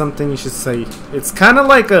not something you should say. It's kind of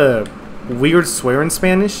like a weird swear in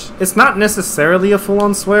Spanish. It's not necessarily a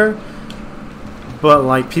full-on swear, but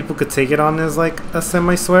like people could take it on as like a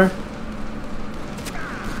semi-swear.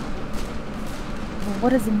 What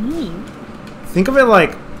does it mean? Think of it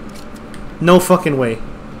like no fucking way.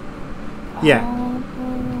 Yeah.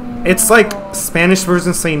 It's like Spanish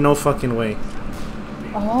version saying no fucking way.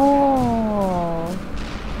 Oh.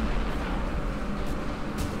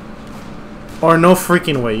 Or no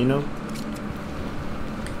freaking way, you know?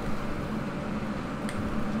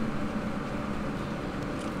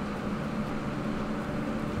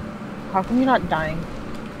 How come you're not dying?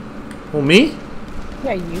 Well, me?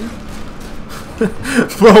 Yeah, you.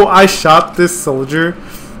 Bro, I shot this soldier,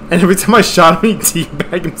 and every time I shot him, he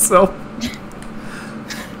teabagged himself.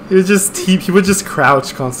 He would just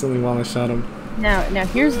crouch constantly while I shot him. Now,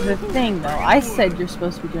 here's the thing, though. I said you're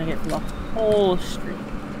supposed to be doing it for the whole stream.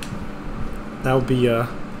 That would be,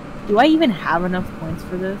 Do I even have enough points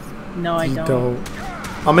for this? No, I don't.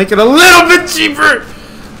 I'll make it a little bit cheaper!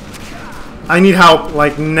 I need help,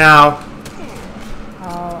 like, now.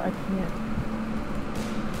 Oh, I can't.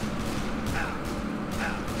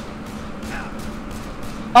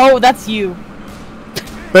 Oh, that's you.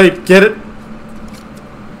 Babe, get it?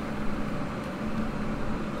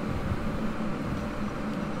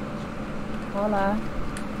 Hola.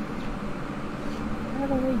 Get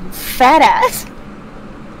out of the way, you fat ass!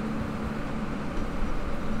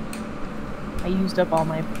 I used up all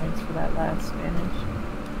my points for that last Spanish.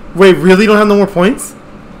 Wait, really? You don't have no more points?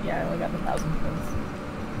 Yeah, I only got 1,000 points.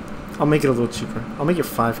 I'll make it a little cheaper. I'll make it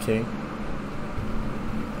 5k.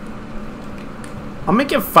 I'll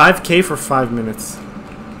make it 5k for 5 minutes.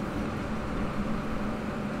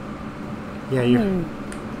 Yeah, you're...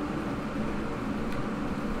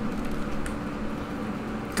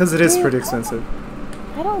 Because it is pretty expensive.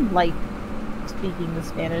 I don't like speaking the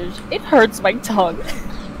Spanish. It hurts my tongue.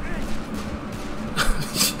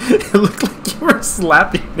 It looked like you were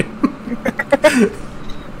slapping him.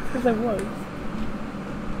 Because I was.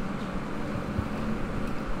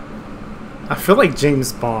 I feel like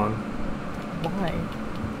James Bond. Why?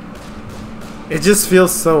 It just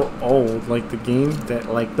feels so old, like the game,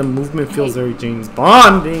 that like the movement feels very James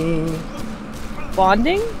Bonding.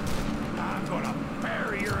 Bonding? I'm gonna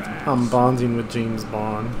bury your ass. I'm bonding with James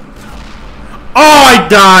Bond. Oh, I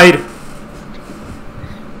died!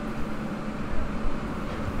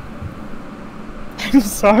 I'm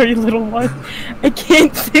sorry, little one. I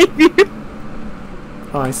can't save you.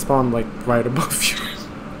 Oh, I spawned like right above you.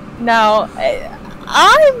 Now,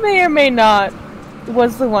 I may or may not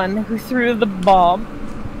was the one who threw the bomb.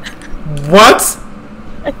 What?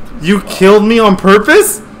 You killed me on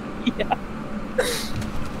purpose? Yeah.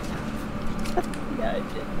 Yeah, I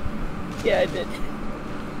did. Yeah, I did.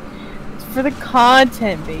 It's for the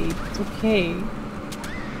content, babe. It's okay.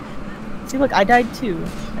 See, look, I died too.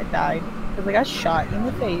 I died. Because I got shot in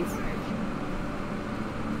the face.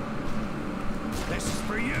 This is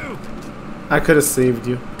for you. I could have saved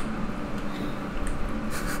you.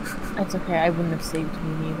 That's okay, I wouldn't have saved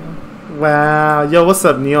me neither. Wow. Yo, what's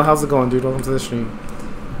up, Neil? How's it going, dude? Welcome to the stream.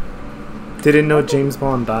 Didn't know James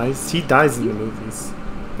Bond dies? He dies in the movies.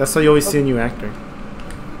 That's why you always see a new actor.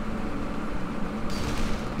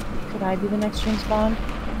 Could I be the next James Bond?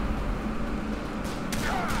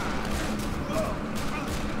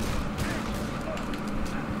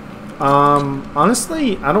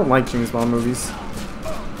 Honestly, I don't like James Bond movies.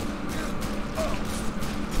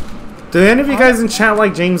 Do any of you guys in chat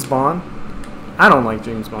like James Bond? I don't like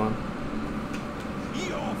James Bond.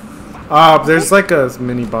 There's like a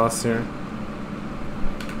mini boss here.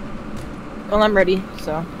 Well, I'm ready,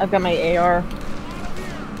 so I've got my AR.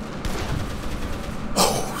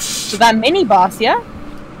 Oh, So that mini boss, yeah?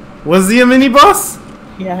 Was he a mini boss?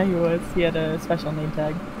 Yeah, he was. He had a special name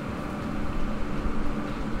tag.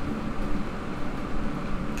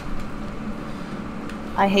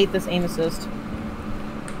 I hate this aim assist.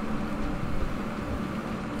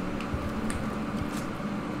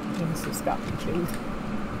 Aim assist got me killed.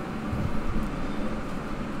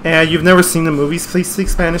 Yeah, you've never seen the movies? Please speak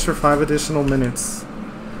Spanish for 5 additional minutes.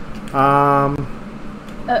 No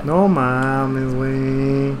mames,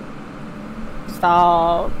 güey.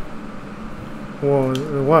 Stop. Whoa,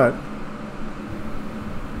 what?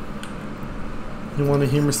 You want to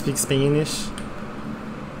hear me speak Spanish?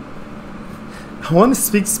 I want to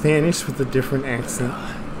speak Spanish with a different accent.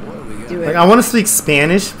 What do we got? Do Like, it. I want to speak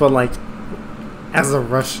Spanish, but like as a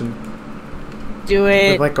Russian. Do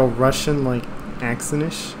With it. like a Russian like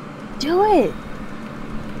accentish. Do it.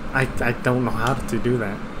 I don't know how to do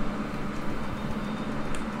that.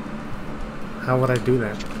 How would I do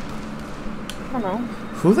that? I don't know.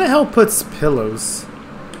 Who the hell puts pillows?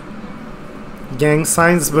 Gang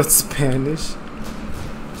signs but Spanish?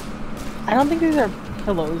 I don't think these are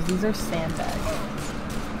pillows. These are sandbags.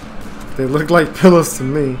 They look like pillows to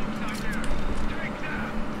me.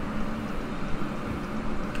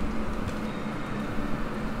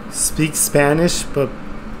 Speak Spanish, but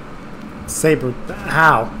Saber,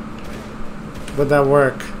 how would that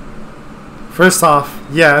work? First off,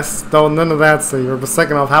 yes, though none of that, Saber. But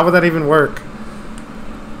second off, how would that even work?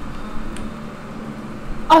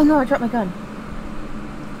 Oh no, I dropped my gun.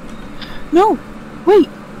 No! Wait!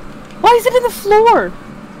 Why is it in the floor?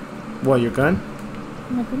 What, your gun?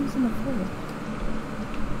 Oh my goodness, in the floor.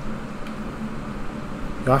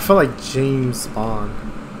 Yo, I feel like James Bond.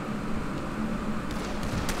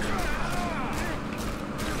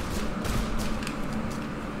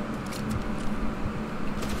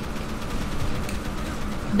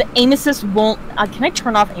 The aim assist won't. Can I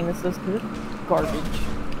turn off aim assist? Because it's garbage.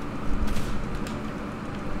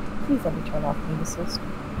 Please let me turn off aim assist.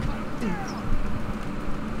 Please.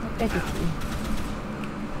 I beg of you.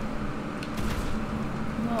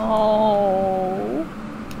 No.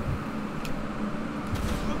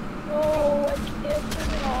 No, I can't turn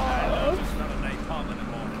it off. It's not a napalm in the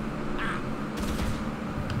morning.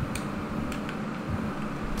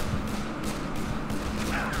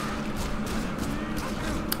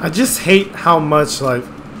 I just hate how much, like...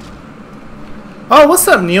 Oh, what's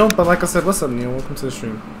up, Neil? But like I said, what's up, Neil? Welcome to the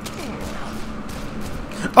stream.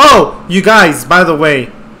 Oh, you guys, by the way.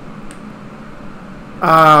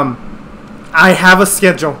 I have a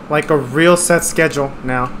schedule. Like a real set schedule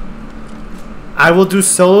now. I will do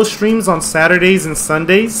solo streams on Saturdays and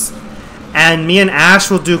Sundays. And me and Ash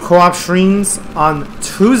will do co-op streams on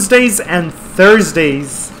Tuesdays and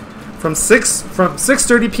Thursdays. From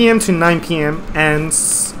 6:30 p.m. to 9 p.m. and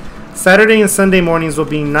Saturday and Sunday mornings will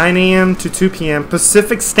be 9 a.m. to 2 p.m.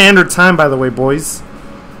 Pacific Standard Time, by the way, boys.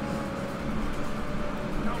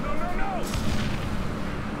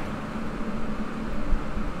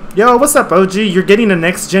 Yo, what's up, OG? You're getting a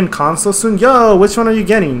next-gen console soon? Yo, which one are you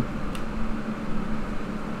getting?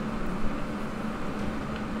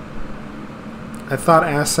 I thought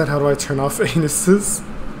Ash said, how do I turn off anuses?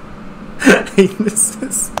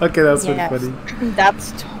 Anuses? Okay, that's Yes. pretty funny.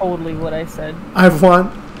 That's totally what I said. I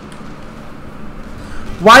want...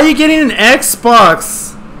 Why are you getting an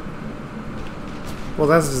Xbox? Well,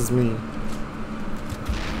 that's just me.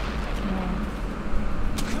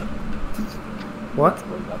 What?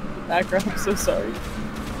 Background, I'm so sorry.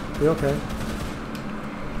 You okay?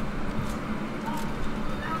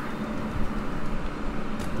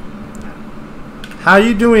 How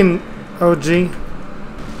you doing, OG?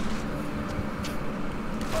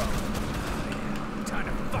 Time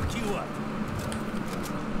to fuck you up.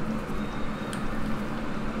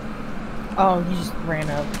 Oh, he just ran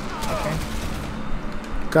up. Okay.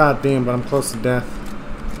 God damn, but I'm close to death.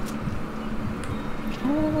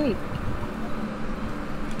 Oh, wait.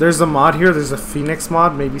 There's a mod here. There's a Phoenix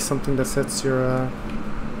mod. Maybe something that sets your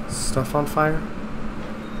stuff on fire.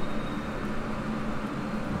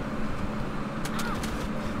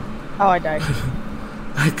 Oh, I died.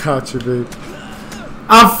 I caught you, babe.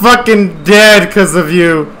 I'm fucking dead because of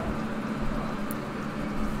you.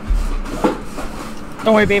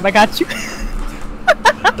 Don't worry, babe. I got you.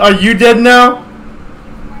 Are you dead now?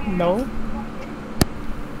 No.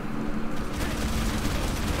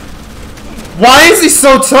 Why is he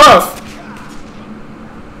so tough?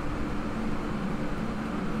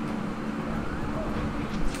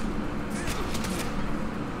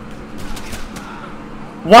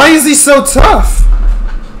 Why is he so tough?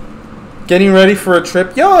 Getting ready for a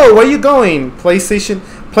trip? Yo, where you going? PlayStation.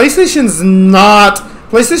 PlayStation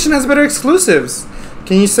has better exclusives.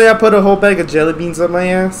 Can you say I put a whole bag of jelly beans up my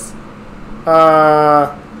ass?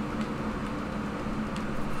 Hell,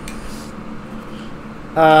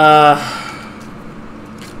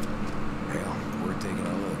 we're taking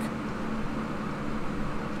a look.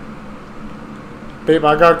 Babe,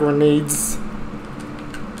 I got grenades.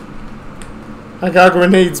 I got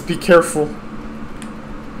grenades, be careful.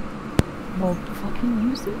 Well, fucking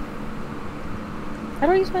use it. How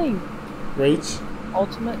do I use my Rage?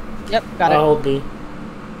 ultimate? Yep, got it. I'll be.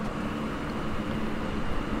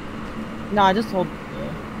 No, I just hold.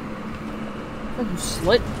 Oh, you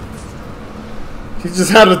slit. He just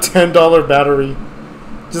had a $10 battery.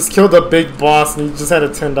 Just killed a big boss and you just had a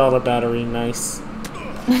 $10 battery. Nice.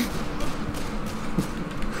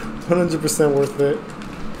 100% worth it.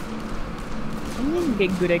 And you can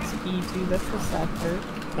get good XP too, that's the sad part.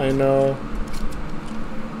 I know.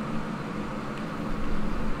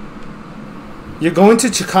 You're going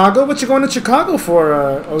to Chicago? What you going to Chicago for,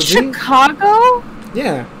 OG? Chicago?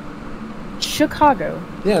 Yeah. Chicago.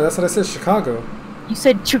 Yeah, that's what I said, Chicago. You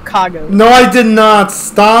said Chicago. No, I did not.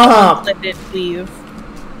 Stop. Let it leave.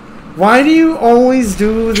 Why do you always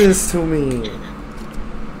do this to me?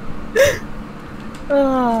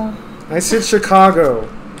 I said Chicago.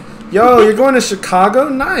 Yo, you're going to Chicago?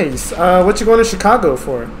 Nice. What you going to Chicago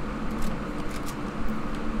for?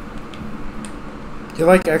 You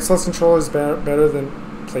like Xbox controllers better than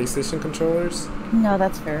PlayStation controllers? No,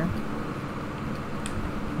 that's fair.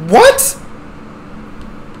 What?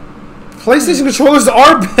 PlayStation controllers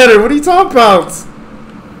are better. What are you talking about?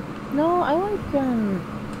 No, I like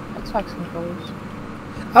Xbox controllers.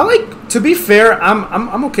 I like. To be fair,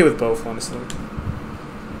 I'm okay with both, honestly.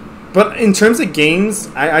 But in terms of games,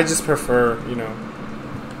 I just prefer, you know.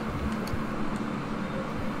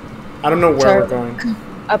 I don't know where we're going.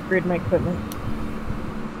 Upgrade my equipment.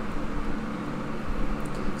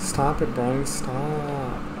 Stop it, Brian.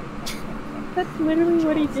 Stop. That's literally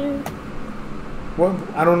what he did. What?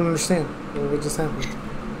 I don't understand. What just happened?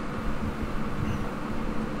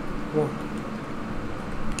 What?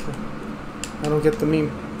 I don't get the meme.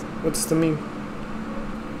 What's the meme?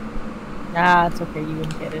 Nah, it's okay. You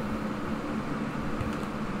wouldn't get it.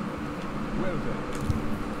 Well then.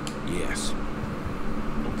 Yes.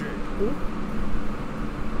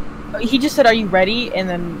 Okay. He just said, "Are you ready?" And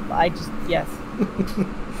then I just yes.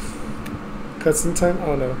 Cutscene time?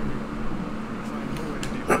 Oh no. Find Moen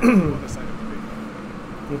and the other side of the big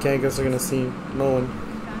one. Okay, I guess we're gonna see Moen.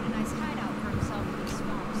 Found a nice hideout for himself in these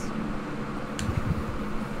swamps.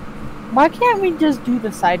 Why can't we just do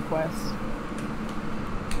the side quests?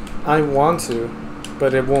 I want to,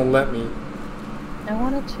 but it won't let me. I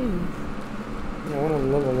wanted to. I want to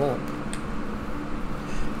level up.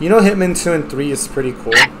 You know, Hitman 2 and 3 is pretty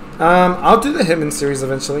cool. I'll do the Hitman series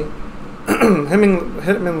eventually.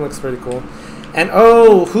 Hitman looks pretty cool. And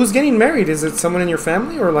oh, who's getting married? Is it someone in your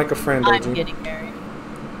family or like a friend? I'm OG? getting married.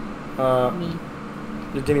 Me.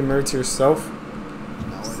 You're getting married to yourself?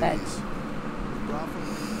 Set.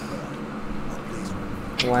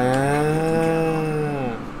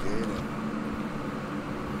 Wow.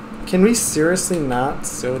 Can we seriously not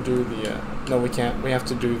still do the... No, we can't. We have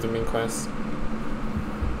to do the main quest.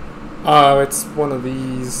 Oh, it's one of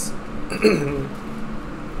these.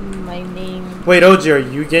 My name... Wait, OG, are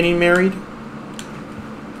you getting married?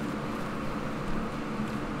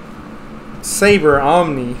 Saber,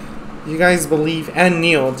 Omni, you guys believe... And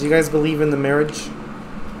Neil, do you guys believe in the marriage?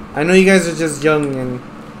 I know you guys are just young and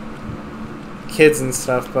kids and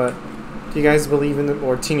stuff, but do you guys believe in the...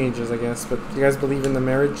 Or teenagers, I guess, but do you guys believe in the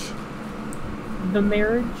marriage? The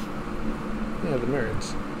marriage? Yeah, the marriage.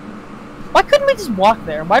 Why couldn't we just walk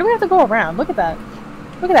there? Why do we have to go around? Look at that.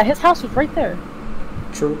 Look at that. His house was right there.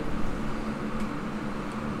 True.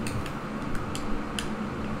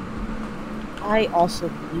 I also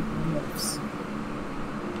believe in MILFs.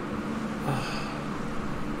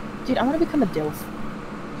 Dude, I want to become a DILF.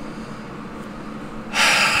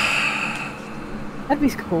 That'd be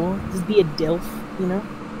cool. Just be a DILF, you know?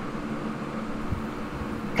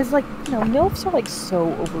 Because, like, you know, MILFs are, like,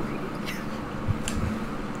 so overrated.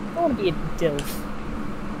 I want to be a DILF.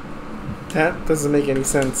 That doesn't make any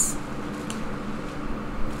sense.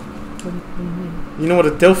 What do you mean? You know what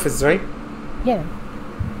a DILF is, right? Yeah.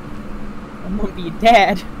 I'm gonna be a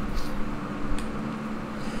dad.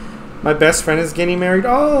 My best friend is getting married.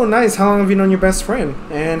 Oh, nice. How long have you known your best friend?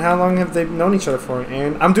 And how long have they known each other for?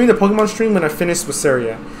 And I'm doing the Pokemon stream when I finish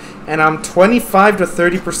Visceria. And I'm 25 to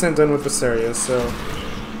 30% done with Visceria, so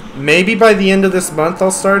maybe by the end of this month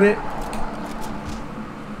I'll start it.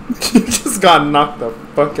 You just got knocked the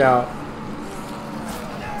fuck out.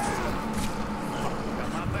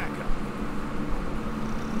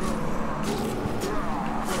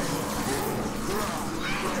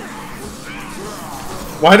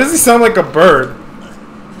 Why does he sound like a bird?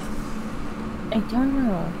 I don't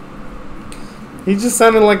know. He just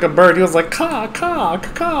sounded like a bird. He was like, caw, caw,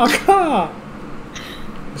 caw, caw.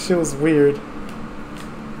 This shit was weird.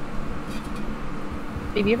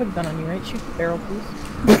 Baby, you have a gun on you, right? Shoot the barrel,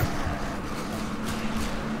 please.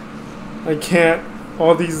 I can't.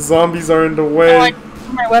 All these zombies are in the Oh, way.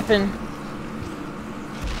 my weapon.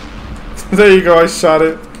 There you go, I shot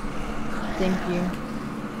it. Thank you.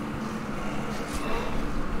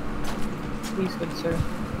 Please, good sir.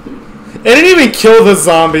 It didn't even kill the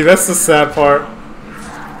zombie, that's the sad part.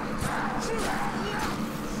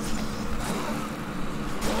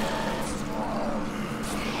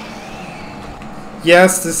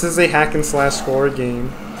 Yes, this is a hack and slash horror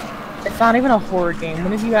game. It's not even a horror game.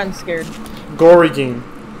 When have you gotten scared? Gory game.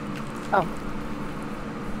 Oh.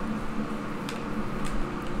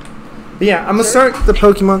 But yeah, I'm gonna start the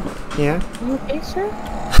Pokemon. Yeah. You okay, sir?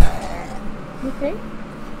 You okay?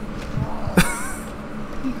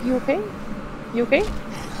 You okay? You okay?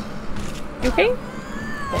 You okay?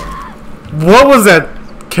 What was that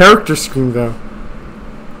character scream though?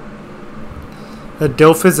 A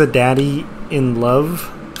DILF is a daddy in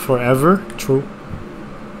love forever. True.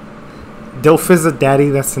 DILF is a daddy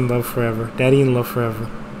that's in love forever. Daddy in love forever.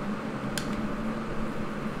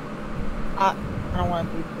 I don't want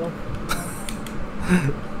to be Bill.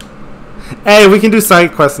 Hey, we can do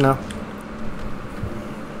side quests now.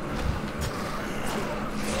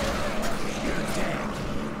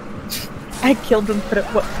 I killed him, but at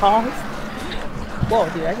what cost? Whoa,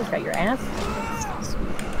 dude, I just got your ass. Sweet.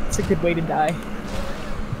 It's a good way to die.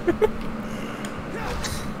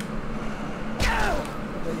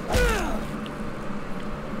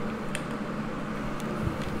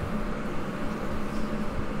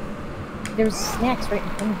 There's snacks right in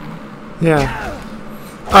front of you.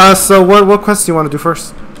 Yeah. So what quest do you want to do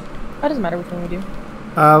first? That doesn't matter which one we do.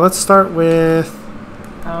 Let's start with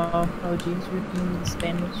Oh geez, we're doing the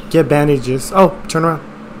Spanish. get bandages. Oh, turn around.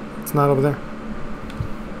 It's not over there.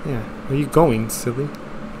 Yeah. Where are you going, silly?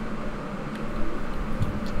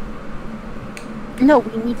 No,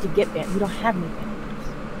 we need to get bandages. We don't have any bandages.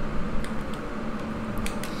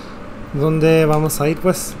 ¿Dónde vamos a ir,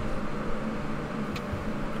 pues?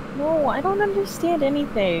 No, I don't understand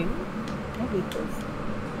anything. I hate this.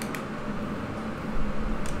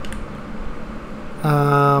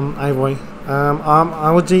 Ahí voy.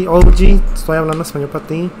 OG, estoy hablando español para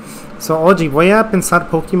ti. So, OG, voy a pensar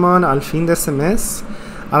Pokémon al fin de ese mes.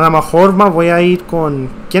 A lo mejor me voy a ir con...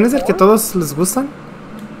 ¿Quién es el que todos les gustan?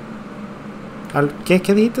 ¿Qué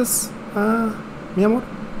dijiste? Mi amor.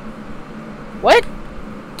 What?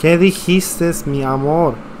 ¿Qué dijiste, mi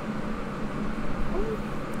amor?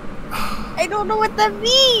 I don't know what that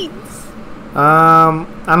means. A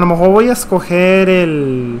lo mejor voy a escoger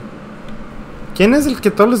el... ¿Quién es el que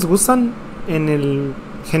todos les gustan en el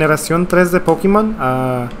generación 3 de Pokémon?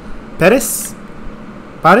 ¿Pérez?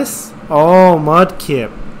 ¿Pares? Oh, Mudkip.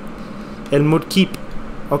 El Mudkip.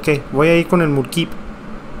 Ok, voy a ir con el Mudkip.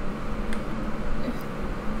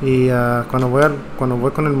 Y cuando voy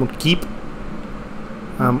con el Mudkip,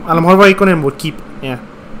 a lo mejor voy a ir con el Mudkip. Yeah.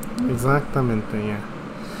 Exactamente, yeah.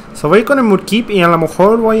 So voy a ir con el Mudkip y a lo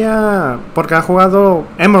mejor voy a... Porque ha jugado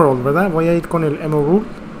Emerald, ¿verdad? Voy a ir con el Emerald.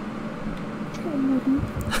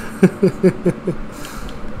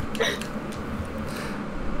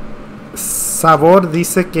 Sabor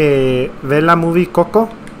dice que ve la movie Coco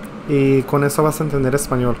y con eso vas a entender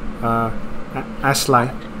español.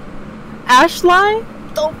 Ashley. Ashley?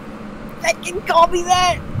 Don't fucking call me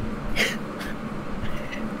that.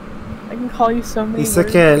 I can call you so many Dice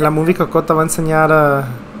words. que la movie Coco te va a enseñar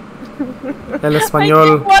el I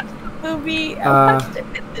español. didn't watch the movie. I watched it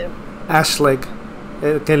with him. Ashley.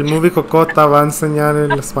 Que el movie Coco te va a enseñar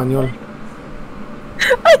el español.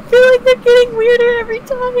 I feel like they're getting weirder every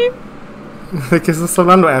time. ¿De qué estás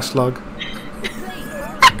hablando, Ashlog?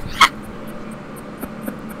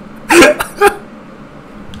 I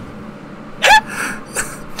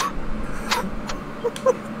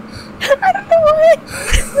don't know why.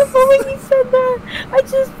 The moment you said that, I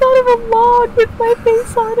just thought of a log with my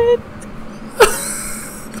face on it.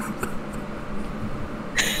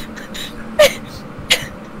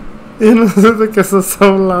 Y no sé de qué estás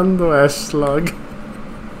hablando, Ashlog.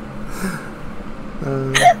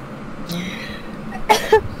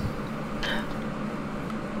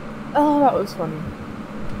 Oh, that was funny.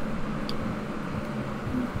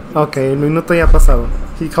 Okay, el minuto ya ha pasado.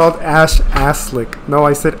 He called Ash Aslick. No,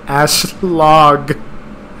 I said Ashlog.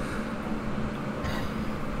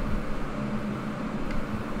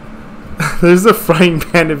 There's a frying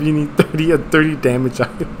pan if you need 30 damage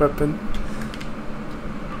weapon.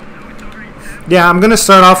 Yeah, I'm gonna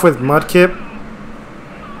start off with Mudkip.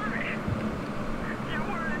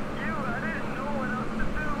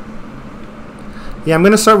 Yeah, I'm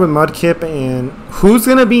gonna start with Mudkip, and who's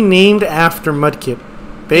gonna be named after Mudkip?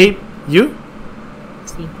 Babe, you?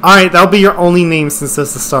 See. Alright, that'll be your only name since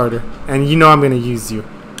that's the starter. And you know I'm gonna use you.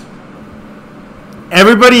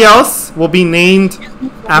 Everybody else will be named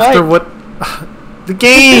after what the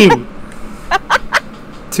game!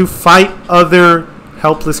 To fight other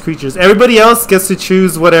helpless creatures. Everybody else gets to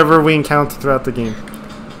choose whatever we encounter throughout the game.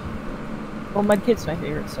 Well, Mudkip's my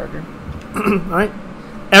favorite starter. Alright.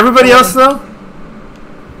 Everybody else though?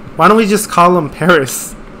 Why don't we just call him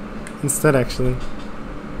Paris instead, actually?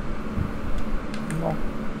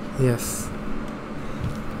 Yes.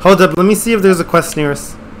 Hold up, let me see if there's a quest near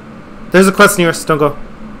us. There's a quest near us, don't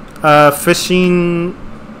go. Fishing...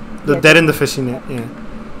 The dead in the fishing net, yeah.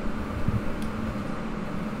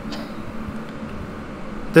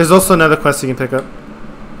 There's also another quest you can pick up.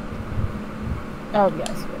 Oh,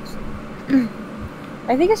 yes.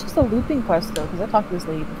 I think it's just a looping quest, though, because I talked to this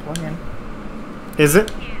lady beforehand. Is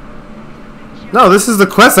it? No, this is the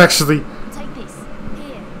quest, actually. Take this.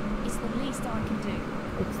 Here. It's the least I can do.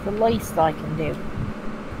 It's the least I can do.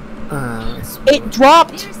 It's It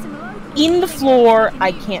dropped There is some local in the healing floor. you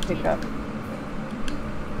I need. can't pick it up.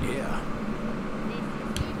 Yeah.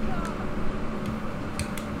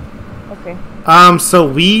 Okay. So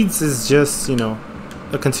weeds is just, you know,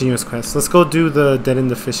 a continuous quest. Let's go do the dead in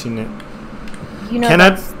the fishing net. You know, Can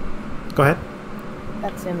that's, Go ahead.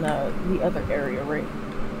 that's in the other area, right?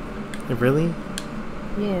 Really?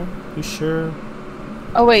 Yeah. You sure?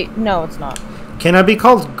 Oh, wait. No, it's not. Can I be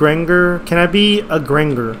called Grenger? Can I be a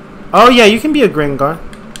Grenger? Oh, yeah, you can be a Grengar.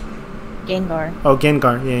 Gengar. Oh,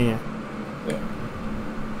 Gengar. Yeah, yeah. Yeah.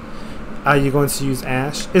 Are you going to use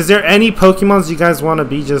Ash? Is there any Pokemons you guys want to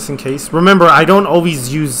be just in case? Remember, I don't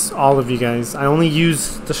always use all of you guys. I only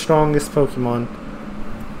use the strongest Pokemon.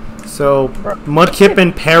 So, Mudkip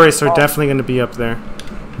and Paris are definitely going to be up there.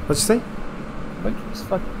 What'd you say? Mudkip's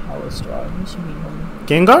fucking hella strong. You should meet him.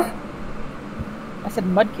 Gengar? I said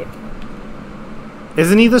Mudkip.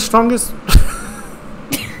 Isn't he the strongest?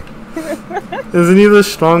 Isn't he the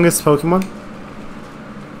strongest Pokemon?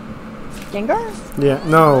 Gengar? Yeah,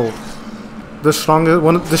 no. The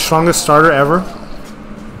strongest starter ever?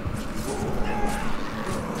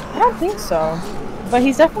 I don't think so. But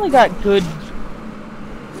he's definitely got good,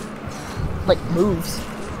 like, moves.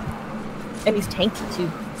 And he's tanky, too.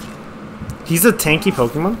 He's a tanky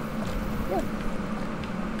Pokemon? Yeah.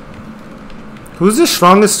 Who's the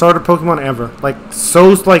strongest starter Pokemon ever? Like, so,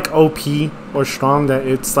 like, OP or strong that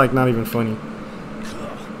it's, like, not even funny.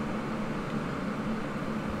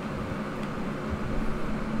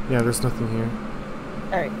 Yeah, there's nothing here.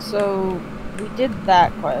 Alright, so we did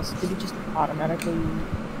that quest. Did we just automatically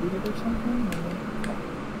beat it or something?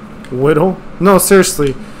 Whittle? No,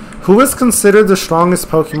 seriously. Who is considered the strongest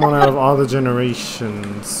Pokemon out of all the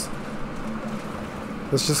generations?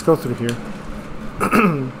 Let's just go through here.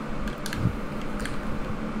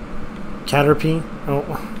 Caterpie? Oh,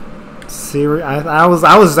 I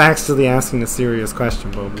was actually asking a serious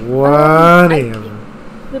question, but whatever.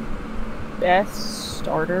 The best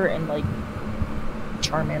starter and, like,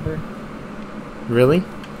 Charmander. Really?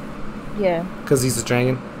 Yeah. Because he's a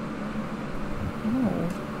dragon? No.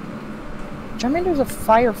 Charmander's a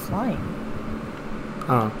fire flying.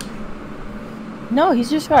 Oh. No, he's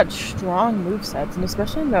just got strong movesets, and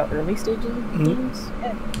especially in the early stages of the games.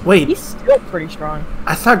 Yeah, Wait, he's still pretty strong.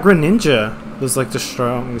 I thought Greninja was like the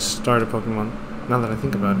strongest starter Pokemon. Now that I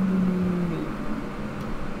think about it.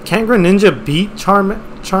 Can't Greninja beat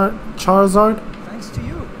Charizard? Thanks to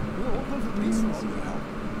you. We're open for business.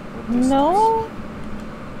 No?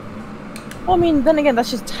 Well, I mean, then again,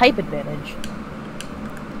 that's just type advantage.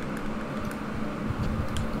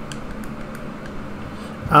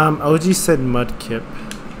 OG said Mudkip.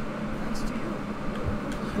 Thanks to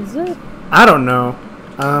you. Is it? I don't know.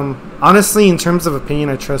 Honestly, in terms of opinion,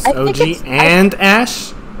 I trust I think OG it's- and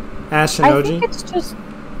Ash. Ash and I OG. think it's just...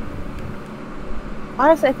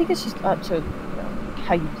 Honestly, I think it's just up to, you know,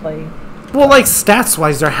 how you play. Well, like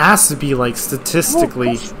stats-wise, there has to be like statistically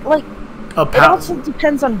Well, it's, like, a it power. also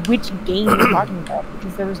depends on which game you're talking about,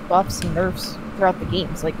 because there was buffs and nerfs throughout the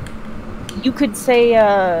games. Like, you could say,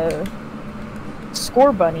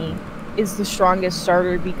 Score Bunny is the strongest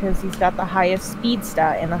starter because he's got the highest speed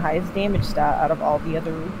stat and the highest damage stat out of all the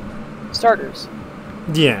other starters.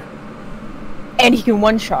 Yeah. And he can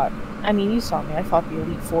one-shot. I mean, you saw me. I fought the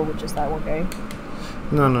Elite Four with just that one guy.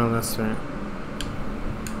 No, that's fair.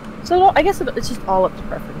 So I guess it's just all up to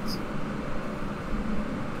preference.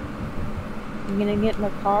 You gonna get in the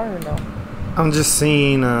car or no? I'm just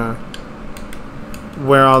seeing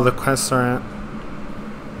where all the quests are at.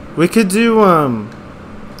 We could do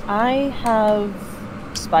I have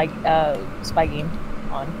Spy Game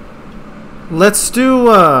on. let's do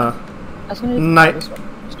I was gonna do Night- this one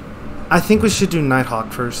first. I think we should do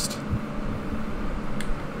Nighthawk first.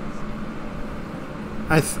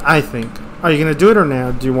 I think. Are you gonna do it or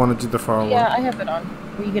now? Do you want to do the far Yeah, one? I have it on.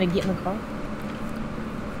 Are you gonna get in the car?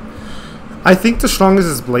 I think the strongest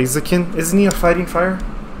is Blaziken. Isn't he a fighting fire?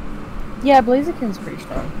 Yeah, Blaziken's pretty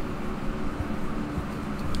strong.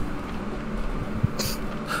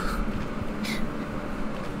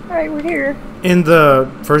 Alright, we're here. In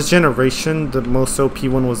the first generation, the most OP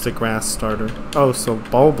one was the grass starter. Oh, so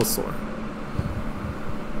Bulbasaur.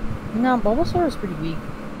 No, Bulbasaur is pretty weak.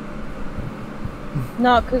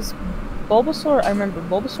 No, because Bulbasaur, I remember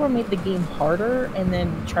Bulbasaur made the game harder, and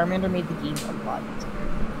then Charmander made the game a lot easier.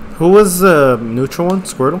 Who was the neutral one?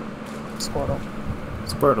 Squirtle? Squirtle.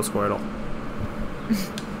 Squirtle.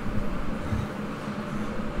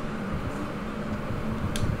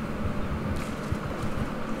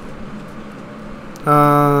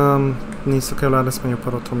 Necesito que hablar español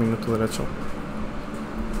por otro minuto derecho.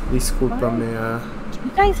 Discúlpame,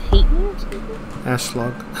 You guys hate me or something?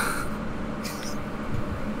 Ashlog.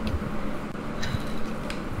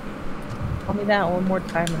 Call me that one more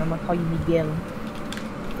time, and I'm gonna call you Miguel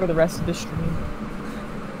for the rest of the stream.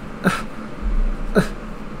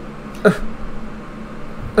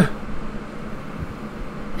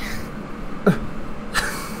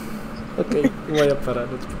 Ok, voy a parar.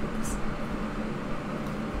 No te preocupes.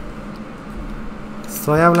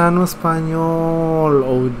 Estoy hablando español,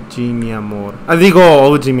 OG mi amor. Digo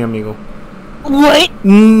OG mi amigo. What?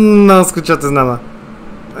 No escuchaste nada.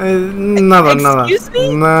 Nada. Excuse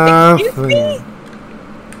me? Nothing. Excuse me?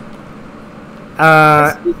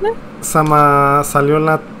 Excuse me? Sama salió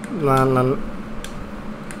la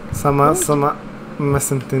Sama me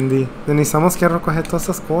entendí. Necesitamos que recoger todas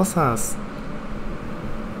esas cosas.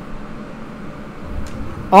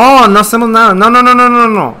 Oh, no hacemos nada.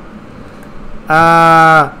 No.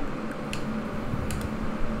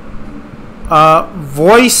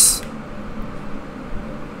 Voice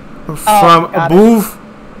from above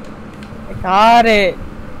I got it.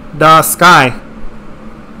 the sky.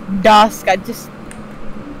 Dusk. You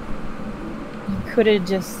could have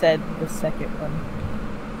just said the second one.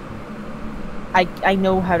 I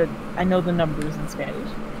know the numbers in Spanish.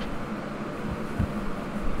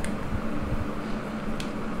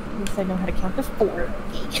 At least I know how to count to 4.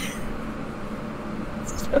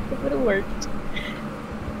 So it would have worked.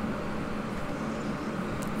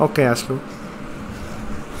 Okay, Ashley.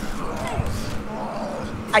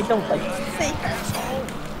 I don't like to say that.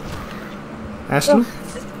 Ashley?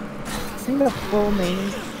 Saying the full name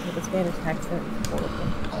with a Spanish accent is horrible.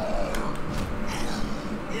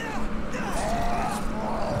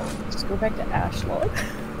 Just go back to Ashlog.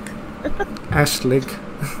 Ashlig.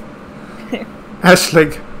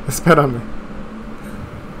 Ashlig, espérame.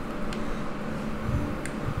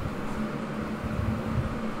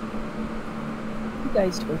 You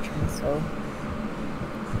guys torture me so.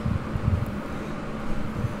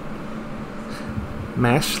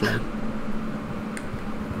 Mashley.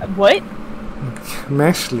 What?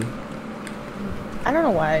 Mashley. I don't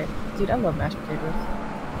know why. Dude, I love mashed potatoes.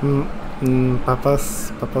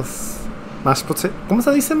 Papas. Mashed potatoes. ¿Cómo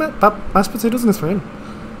se dice mashed potatoes en español?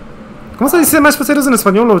 ¿Cómo se dice mashed potatoes en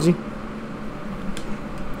español, Oji?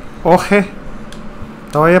 Oje.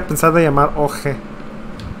 Te voy a pensar de llamar Oje.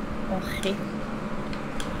 Okay.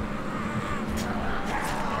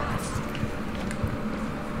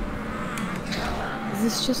 Is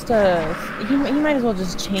this just a... You might as well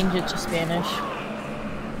just change it to Spanish.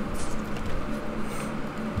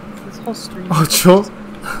 This whole stream... Ocho?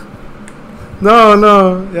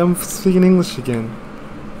 No, I'm speaking English again.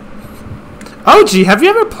 OG, have you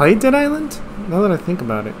ever played Dead Island? Now that I think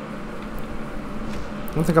about it.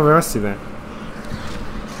 I don't think I've ever seen that.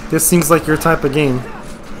 This seems like your type of game.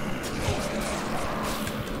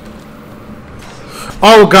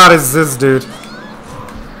 Oh god, it's this dude.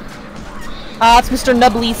 Ah, it's Mr.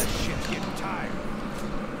 Nubblies. Shit's getting tired.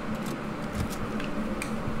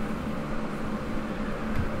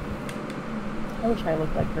 I wish I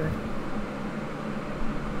looked like her.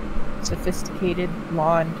 Sophisticated,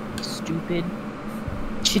 blonde, stupid.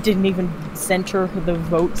 She didn't even center the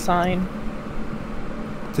vote sign.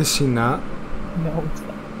 Did she not? No, it's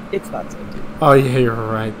not. It's not centered. Oh yeah, you're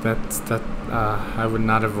right. I would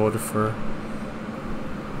not have voted for her.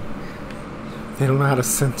 They don't know how to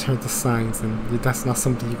center the signs, and that's not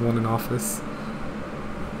something you want in office.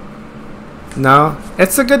 No,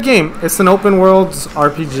 it's a good game. It's an open world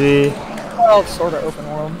RPG. Well, it's sorta open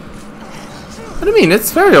world. What do you mean?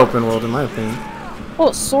 It's very open world in my opinion.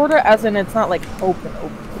 Well, sorta as in it's not like open.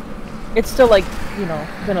 It's still like, you know,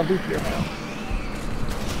 gonna loop your now.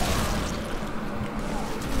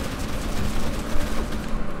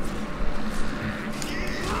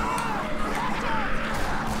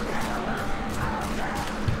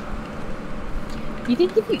 Do you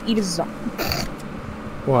think if you eat a zombie...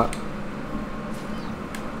 What?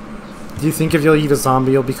 Do you think if you'll eat a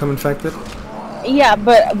zombie, you'll become infected? Yeah,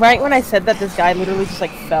 but right when I said that, this guy literally just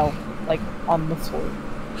like fell, like, on the floor.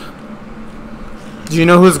 Do you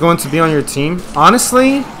know who's going to be on your team?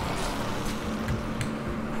 Honestly,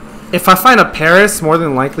 if I find a Paris, more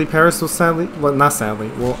than likely Paris will sadly... Well, not sadly.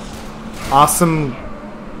 Well, awesome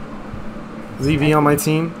ZV on my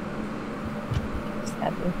team?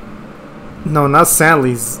 Sadly. No, not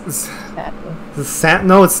sadly. Sadly.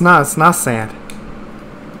 No, it's not. It's not sad.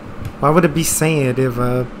 Why would it be sad if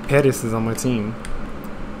Paris is on my team?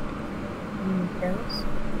 Paris?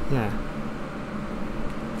 Yeah.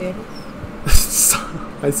 Paris?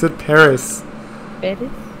 I said Paris.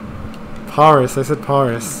 Paris? Paris. I said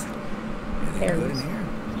Paris. Paris.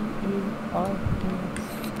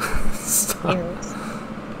 Stop. Paris.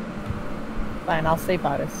 Fine, I'll say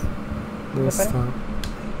Paris. No, Is that better? stop.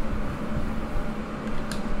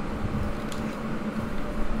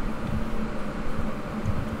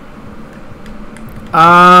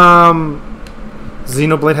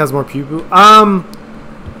 Xenoblade has more pew pew.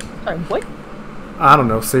 Sorry, what? I don't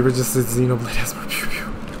know. Saber just said Xenoblade has more pew pew.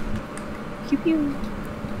 Pew pew.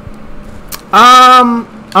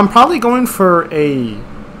 I'm probably going for a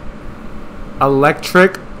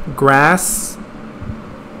electric, grass,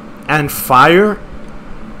 and fire.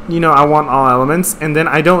 You know, I want all elements, and then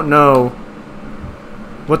I don't know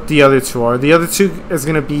what the other two are. The other two is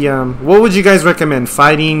gonna be what would you guys recommend?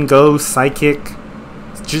 Fighting, ghost, psychic.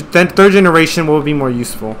 Then third generation will be more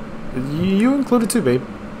useful. You included too, babe.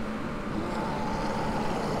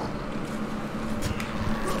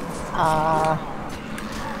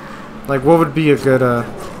 Like, what would be a good I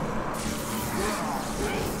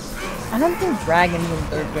don't think dragons in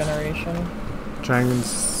third generation.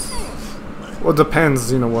 dragons? Well,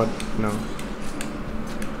 depends. You know what? No.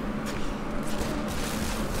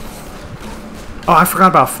 Oh, I forgot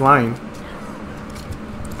about flying.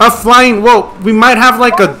 Flying. Whoa, we might have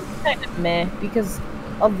like a. Kind of meh, because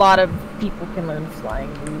a lot of people can learn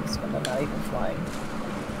flying moves when they're not even flying.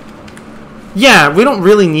 Yeah, we don't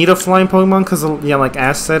really need a flying Pokemon because, yeah, like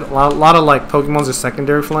Ash said, a lot of like Pokemons are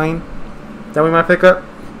secondary flying that we might pick up.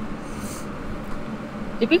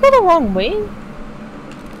 Did we go the wrong way?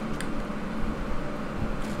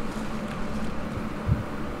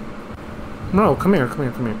 No, come here, come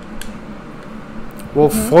here, come here. We'll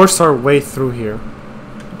force our way through here.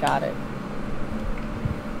 Got it.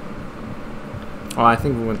 Oh, I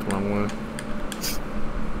think we went the wrong way.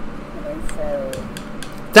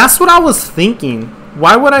 That's what I was thinking.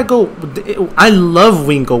 Why would I go? I love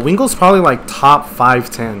Wingull. Wingull's probably like top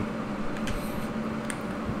 5-10.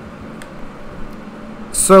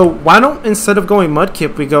 So why don't, instead of going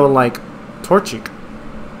Mudkip, we go like Torchic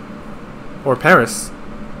or Paris?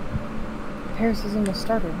 Paris isn't a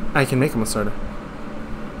starter. I can make him a starter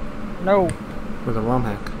No. with a ROM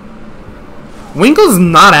hack. Wingull's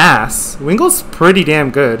not ass. Wingull's pretty damn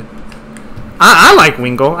good. I like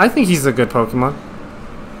Wingull. I think he's a good Pokemon.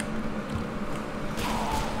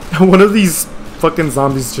 One of these fucking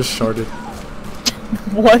zombies just sharded.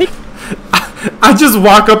 What? I just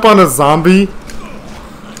walk up on a zombie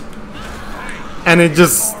and it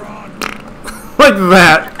just like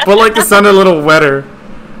that, but like it sounded a little wetter.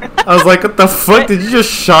 I was like, what the fuck? Did you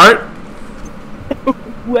just shart?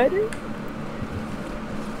 Wetter?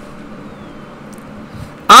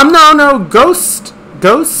 No, Ghost.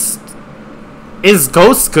 Is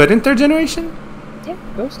Ghost good in third generation? Yeah,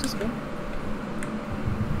 Ghost is good.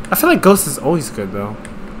 I feel like Ghost is always good though.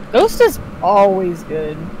 Ghost is always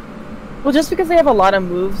good. Well, just because they have a lot of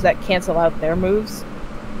moves that cancel out their moves.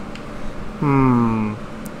 Where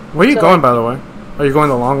are you So, going, like, by the way? Are you going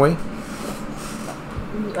the long way?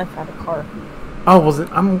 I found a car. Oh, was it?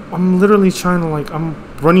 I'm literally trying to I'm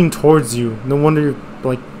running towards you. No wonder you're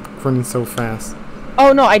like running so fast.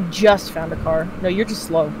 Oh no, I just found a car. No, you're just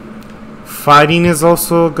slow. Fighting is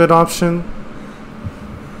also a good option.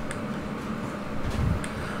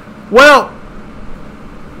 Well,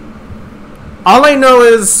 all I know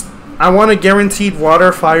is I want a guaranteed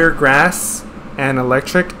water, fire, grass, and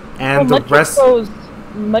electric, and the rest.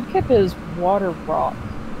 Mudkip is water rock.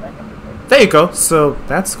 There you go. So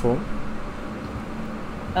that's cool.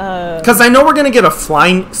 Because I know we're gonna get a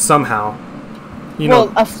flying somehow. You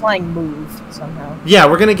know. A flying move somehow. Yeah,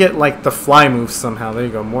 we're gonna get like the fly move somehow. There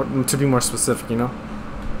you go. More to be more specific, you know.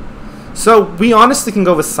 So we honestly can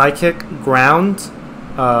go with Psychic, Ground,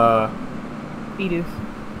 Bidoof.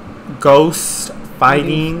 Ghost,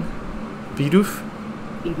 Fighting, Bidoof.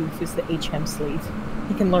 Bidoof is the HM slave.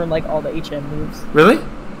 He can learn like all the HM moves. Really?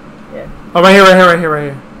 Yeah. Oh, right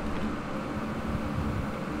here.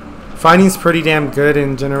 Fighting's pretty damn good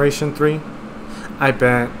in Generation 3. I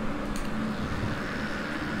bet.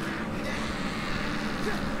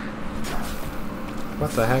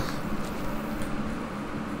 What the heck?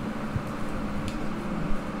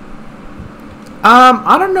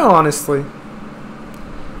 I don't know, honestly.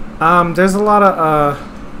 There's a lot of,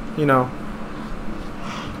 you know.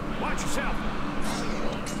 Watch yourself.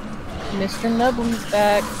 Mr. Nubbin's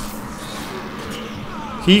back.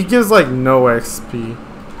 He gives like no XP.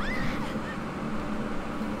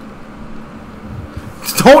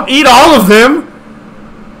 Don't eat all of them!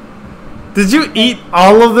 Did you eat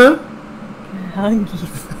all of them? Hungry.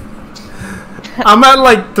 I'm at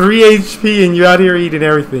like 3 HP and you out here eating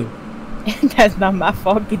everything. That's not my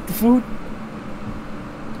fault. Get the food.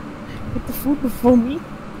 Get the food before me.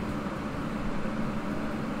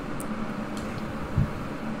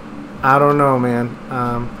 I don't know, man.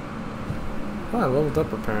 Well, I leveled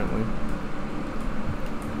up apparently.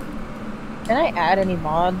 Can I add any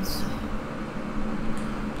mods?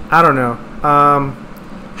 I don't know.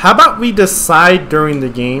 How about we decide during the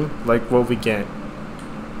game, like, what we get?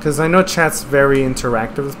 Because I know chat's very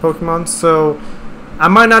interactive with Pokemon, so I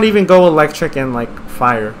might not even go electric and, like,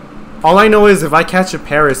 fire. All I know is if I catch a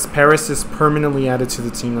Paris, Paris is permanently added to the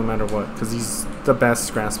team no matter what, because he's the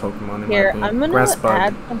best grass Pokemon in my Here, opinion. I'm gonna Grass bug.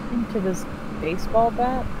 add something to this baseball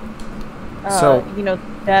bat. So- you know,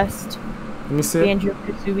 best Let me see it. Banjo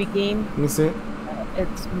Kazooie game. Let me see it.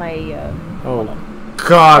 It's my Oh, hold on.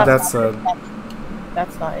 God, that's a...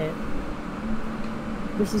 That's not it.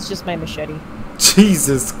 This is just my machete.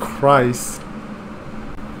 Jesus Christ.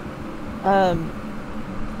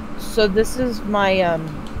 So this is my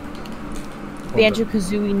Banjo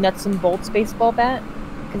Kazooie Nuts and Bolts baseball bat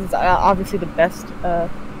because it's obviously the best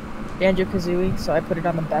Banjo Kazooie. So I put it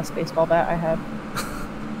on the best baseball bat I have.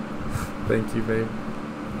 Thank you, babe.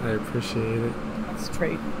 I appreciate it. That's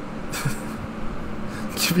trade.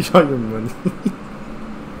 Give me all your money.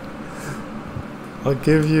 I'll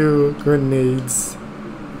give you grenades.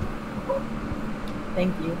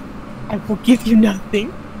 Thank you. I will give you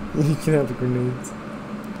nothing. You can have the grenades.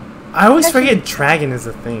 I always forget dragon is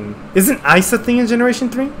a thing. Isn't ice a thing in Generation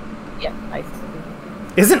 3? Yeah, ice.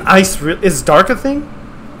 Isn't ice real? Is dark a thing?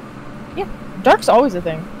 Yeah, dark's always a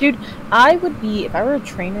thing, dude. I would be if I were a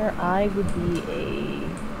trainer. I would be a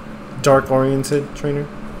Dark oriented trainer?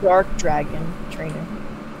 dark dragon trainer.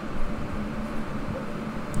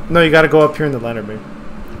 No, you gotta go up here in the ladder, babe.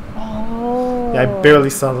 Oh. Yeah, I barely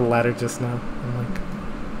saw the ladder just now. I'm like,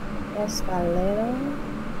 Escalera.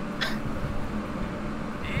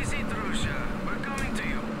 Easy, Drusha. We're coming to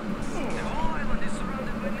you. The whole island is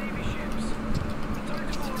surrounded by Navy ships. Try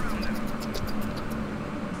to go around them.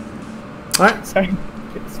 alright. Sorry.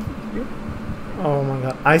 Oh my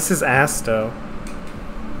god. Ice is ass though.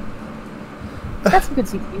 That's some good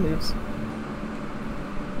CP moves.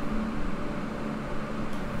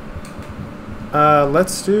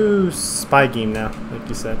 Let's do spy game now, like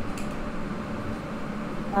you said.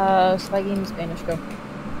 Spy game, Spanish, go.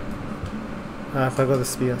 If I go to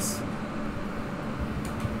SPS.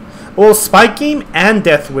 Well, Spike Game and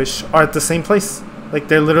Death Wish are at the same place. Like,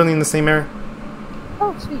 they're literally in the same area.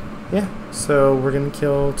 Oh, sweet. Yeah, so we're gonna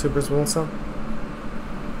kill two birds with one stone.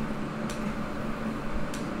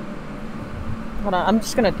 Hold on, I'm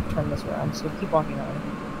just gonna turn this around, so keep walking on.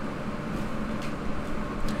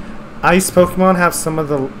 Ice Pokemon have some of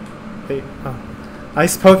the... Wait, oh.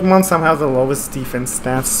 Ice Pokemon somehow have the lowest defense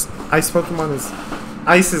stats. Ice Pokemon is...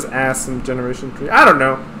 Ice is ass in Generation 3. I don't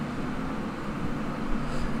know.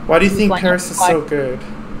 Why do you think Flying. Paris is so good?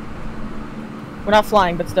 We're not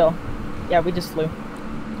flying, but still. Yeah, we just flew.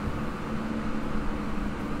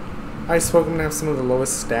 Ice Pokemon have some of the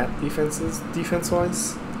lowest stat defenses,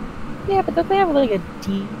 defense-wise. Yeah, but don't they have like a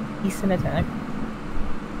decent attack?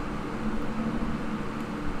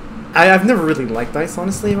 I've never really liked Ice,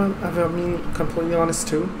 honestly, if I'm being completely honest,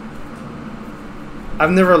 too.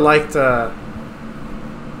 I've never liked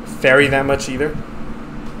Fairy that much, either.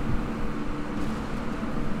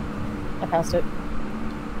 I passed it.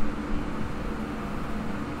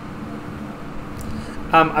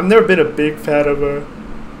 I've never been a big fan of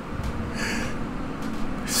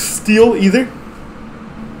Steel, either.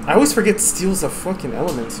 I always forget Steel's a fucking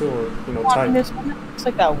element, too, or, you know, Well, I type. mean, there's one that looks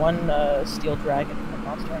like that one steel dragon from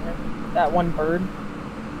Monster Hunter. That one bird.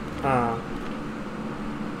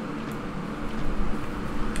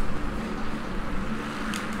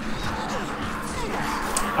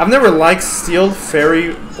 I've never liked Steel,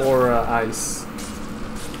 Fairy, or Ice.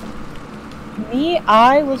 Me,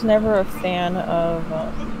 I was never a fan of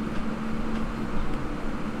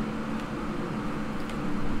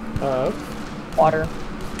water.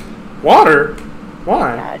 Water?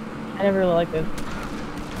 Why? Yeah, I never really liked it.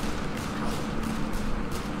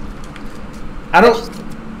 I don't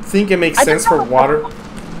think it makes I sense don't for know. water.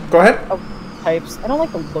 Go ahead. Of types. I don't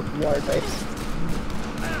like the look of water types.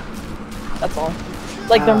 That's all.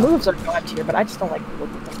 Like, their moves are god tier, but I just don't like the look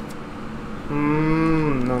of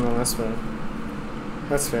them. No, that's fair.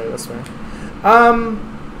 That's fair.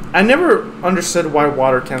 I never understood why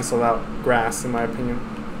water canceled out grass, in my opinion.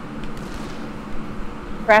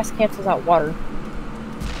 Grass cancels out water.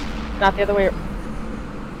 Not the other way.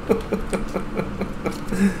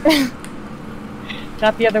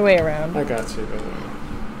 Not the other way around. I got you. Don't worry.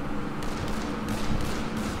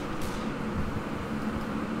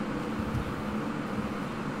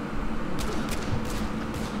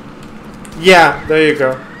 Yeah, there you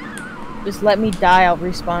go. Just let me die, I'll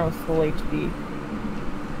respawn with full HP.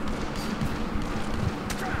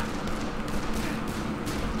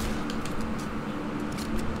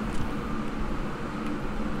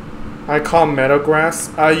 I call Metagrass.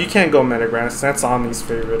 You can't go Metagrass. That's Omni's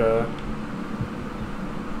favorite.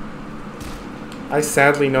 I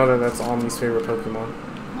sadly know that that's Omni's favorite Pokemon.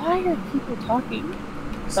 Why are people talking?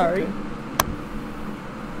 Sorry.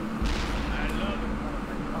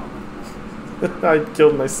 I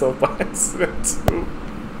killed myself by accident too.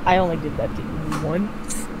 I only did that to you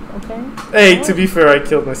once. Okay? Hey, to be fair, I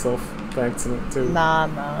killed myself by accident too. Nah.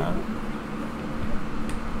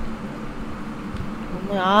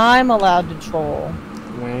 Only I'm allowed to troll.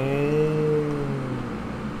 When...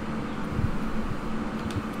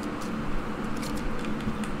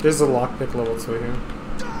 There's a lockpick level 2 here.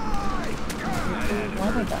 Why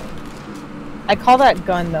am I dying? I call that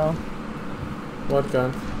gun though. What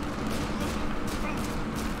gun?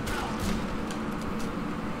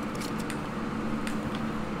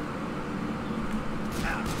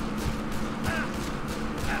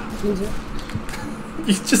 Loser.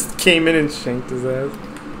 You just came in and shanked his ass.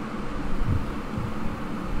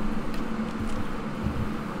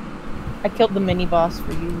 I killed the mini boss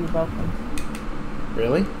for you, you're welcome.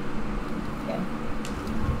 Really? Yeah.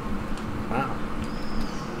 Wow.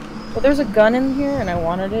 Well, there's a gun in here and I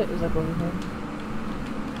wanted it. It was like over here.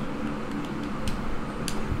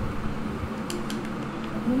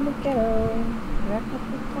 I'm in the ghetto. Back up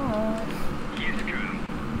the car. Yes, Colonel.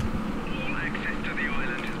 All access to the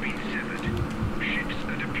island has been severed. Ships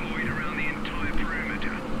are deployed around the entire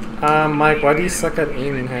perimeter. Mike, why do you suck at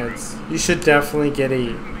aiming heads? You should definitely get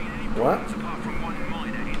a... What? Apart from one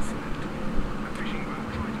minor incident, a fishing boat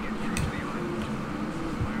tried to get through to the island.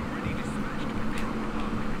 I already dispatched patrol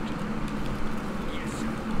armament. Yes, sir.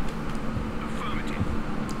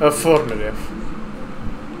 Affirmative. Affirmative.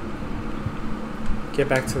 Get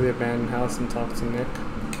back to the abandoned house and talk to Nick.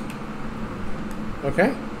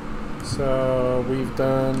 Okay. So, we've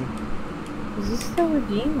done... Is this still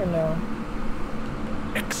redeemed or no?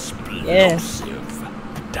 Explosive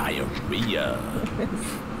diarrhea.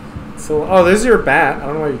 So, oh, there's your bat. I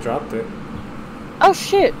don't know why you dropped it. Oh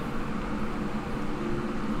shit!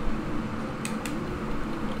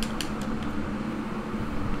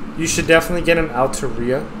 You should definitely get an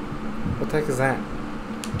Altaria. What the heck is that?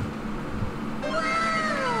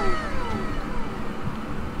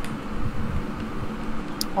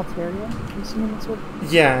 Altaria? I'm assuming that's what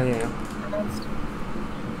Yeah. it's pronounced.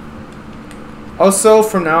 Also,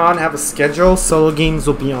 from now on, have a schedule. Solo games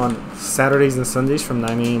will be on Saturdays and Sundays from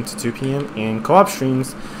 9 a.m. to 2 p.m. And co-op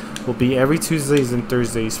streams will be every Tuesdays and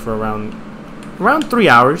Thursdays for around 3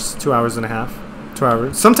 hours, 2 hours and a half. 2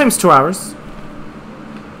 hours. Sometimes 2 hours.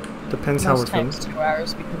 Depends how we're Most feeling. times 2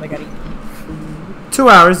 hours because I gotta eat food. 2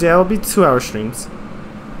 hours, yeah, it'll be 2 hour streams.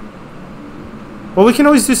 Well, we can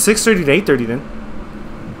always do 6:30 to 8:30 then.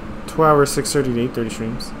 2 hours, 6:30 to 8:30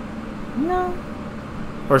 streams. No.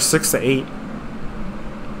 Or 6 to 8.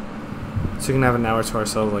 So you can have an hour to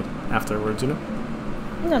ourselves, like, afterwards, you know?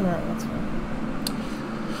 No, that's fine.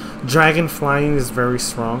 Dragon flying is very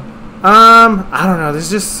strong. I don't know. There's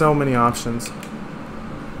just so many options.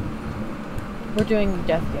 We're doing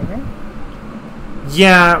Death Game, right?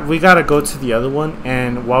 Yeah, we gotta go to the other one,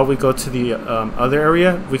 and while we go to the other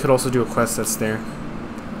area, we could also do a quest that's there.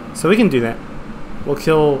 So we can do that. We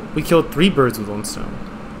killed 3 birds with 1 stone.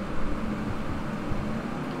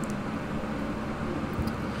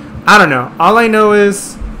 I don't know. All I know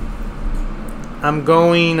is I'm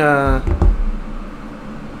going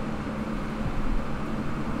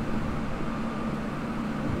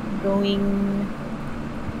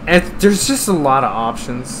and there's just a lot of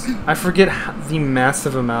options. I forget the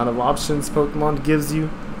massive amount of options Pokemon gives you.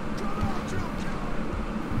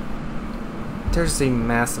 There's a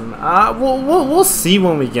massive we'll see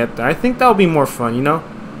when we get there. I think that'll be more fun, you know?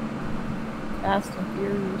 Fast and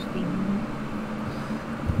Furious.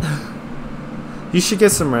 You should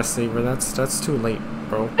get some rest, Saber. That's too late,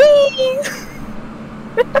 bro.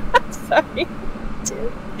 Sorry.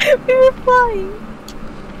 We were flying.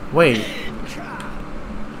 Wait.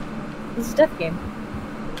 This is Death Game.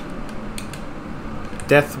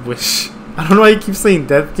 Death Wish. I don't know why you keep saying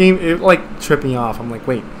Death Game. It like tripped me off. I'm like,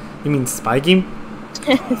 wait, you mean Spy Game?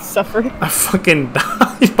 Suffer. I fucking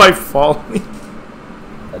died by falling.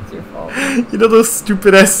 That's your fault. You know those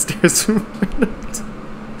stupid ass stairs.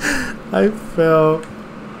 I fell.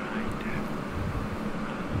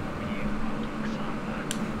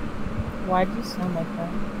 Why do you sound like that?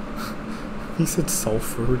 He said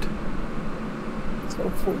Salford. So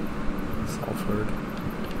full. Salford.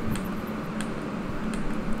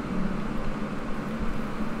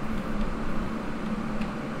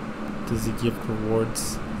 Does he give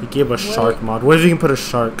rewards? He gave a shark mod. What if you can put a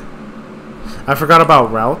shark? I forgot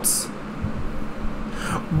about routes.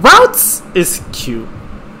 Routes is cute.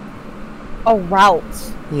 Oh,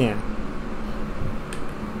 routes. Yeah.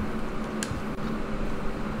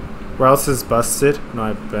 Routes is busted? No,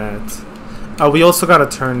 I bet. Oh, we also gotta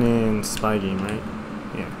turn in Spy Game, right?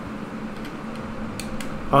 Yeah.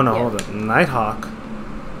 Oh no, Yeah. hold on. Nighthawk?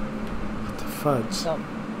 What the fudge? So,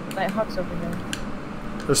 Nighthawk's over here.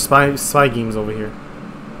 There's Spy Games over here.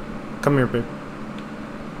 Come here, babe.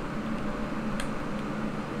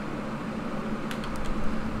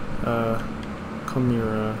 Come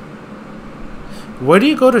here, where do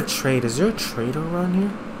you go to trade? Is there a trade around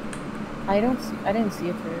here? I didn't see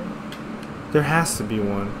it there. There has to be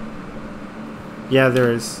one. Yeah,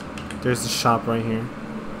 there is. There's a shop right here.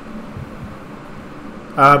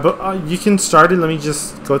 But you can start it. Let me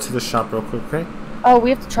just go to the shop real quick, okay? Oh, we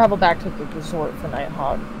have to travel back to the resort for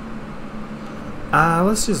Nighthawk.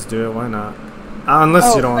 Let's just do it. Why not?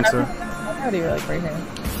 Unless you don't want to. I'm already like right here.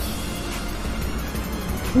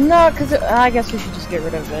 No, because I guess we should just get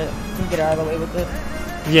rid of it and get out of the way with it.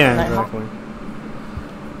 Yeah, Nighthawk. exactly.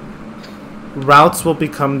 Routes will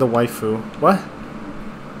become the waifu. What?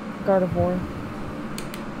 God of War.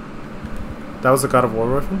 That was a God of War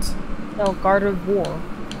reference? No, God of War.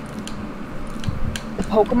 The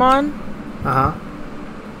Pokemon? Uh-huh.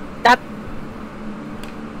 That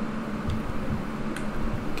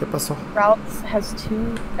 ¿Qué pasó? Routes has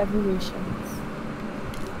 2 evolutions.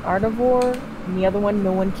 Gardevoir, and the other one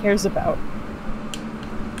no one cares about.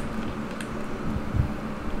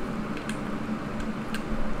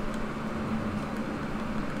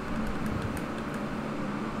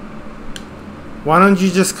 Why don't you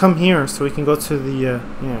just come here so we can go to the, yeah.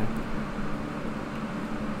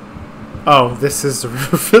 Oh, this is the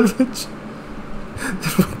river village?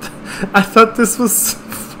 I thought this was...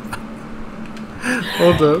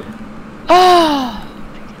 Hold up.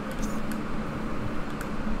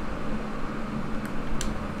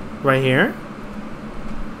 Right here?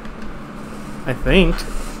 I think.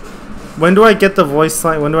 When do I get the voice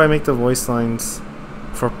line? When do I make the voice lines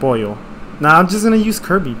for Pollo? Nah, I'm just gonna use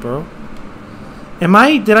Kirby, bro.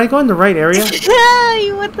 Did I go in the right area? Yeah,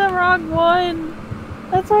 you went the wrong one.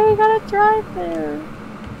 That's why we gotta drive there.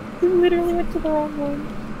 You literally went to the wrong one.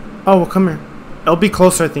 Oh, well, come here. It'll be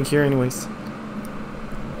closer, I think, here anyways.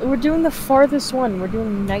 We're doing the farthest one. We're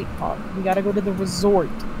doing Nighthawk. We gotta go to the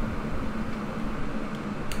resort.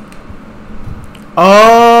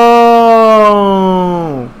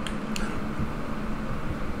 Oh!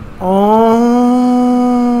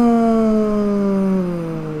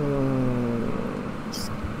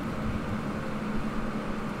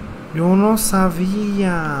 Yo no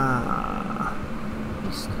sabía.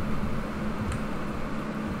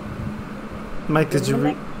 Mike, did you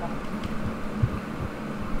read?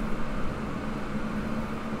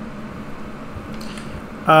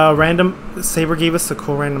 Random Saber gave us a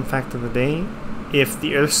cool random fact of the day. If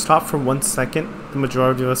the Earth stopped for 1 second, the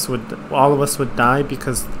majority of us all of us would die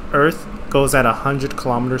because Earth goes at 100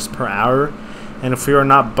 kilometers per hour, and if we were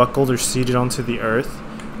not buckled or seated onto the Earth,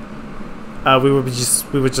 we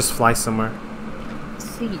would just fly somewhere.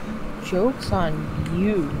 See, joke's on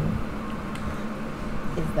you.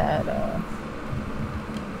 Is that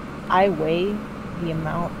I weigh the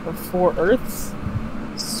amount of 4 Earths,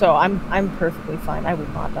 so I'm perfectly fine. I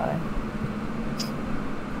would not die.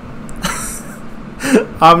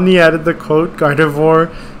 Omni added the quote,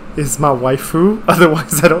 Gardevoir is my waifu,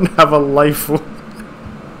 otherwise I don't have a lifeu.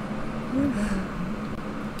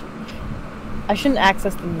 I shouldn't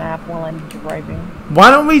access the map while I'm driving.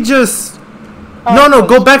 Why don't we just... No,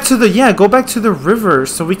 go back to the river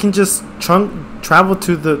so we can just travel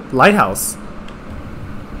to the lighthouse.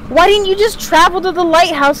 Why didn't you just travel to the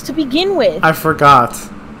lighthouse to begin with? I forgot.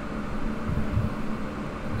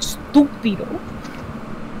 Stupido.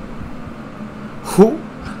 Who?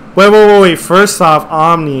 Wait. First off,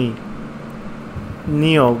 Omni,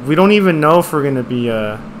 Neil, we don't even know if we're gonna be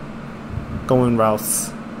going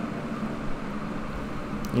routes.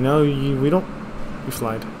 You know, we don't. We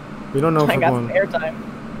flied. We don't know if I we're got going. some airtime.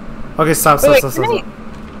 Okay, stop. Wait,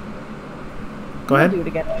 Go I'm ahead. gonna do it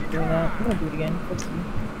again. I'm doing that. I'm gonna do it again. Let's see.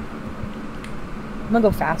 I'm gonna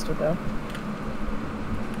go faster though.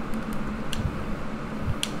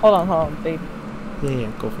 Hold on, babe.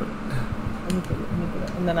 Yeah, go for it. Let me put it,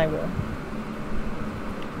 and then I will.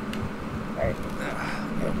 Alright.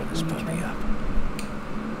 Open this puppy up.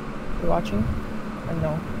 You watching? Or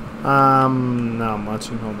no? No, I'm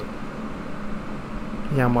watching. Hold it.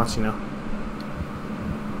 Yeah, I'm watching now.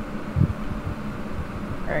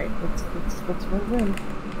 Alright, let's move in.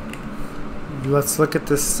 Let's look at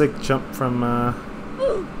this sick jump from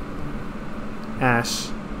Ash.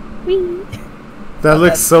 Whee! That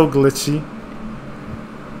looks so glitchy.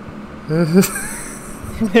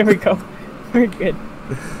 There we go. We're good.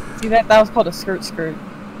 See that was called a skirt.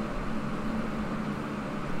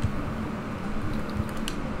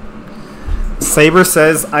 Saber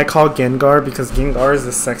says I call Gengar because Gengar is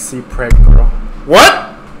a sexy preg girl.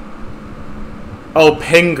 What? Oh,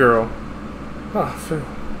 pen girl. Oh, phew.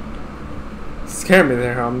 Scared me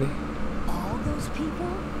there, Omni. All those people?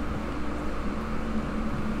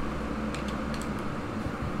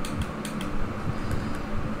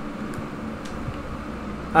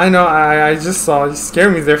 I know, I just saw you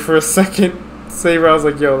scared me there for a second. Saber, I was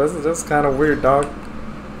like, yo, this is just kind of weird, dog.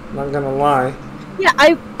 Not gonna lie. Yeah,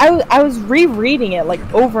 I was rereading it like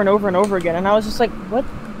over and over and over again, and I was just like, what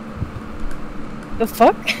the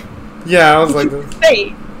fuck? Yeah, I was like,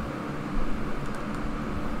 Hey.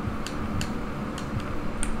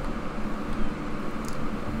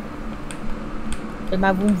 In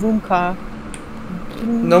my vroom vroom car.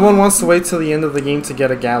 no one wants to wait till the end of the game to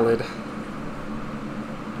get a Gallad.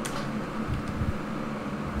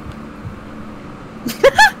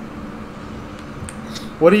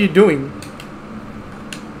 What are you doing?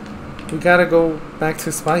 We gotta go back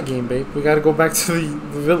to Spy Game, babe. We gotta go back to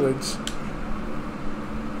the village.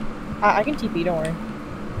 I can TP, don't worry.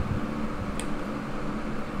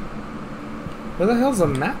 Where the hell's the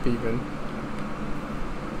map even?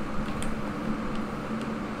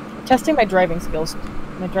 Testing my driving skills.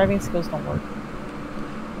 My driving skills don't work.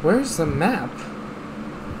 Where's the map?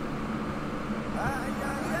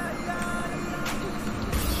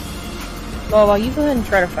 Well, while you go ahead and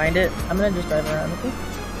try to find it, I'm gonna just drive around, okay?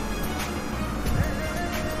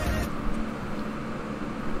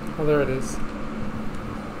 Oh, there it is.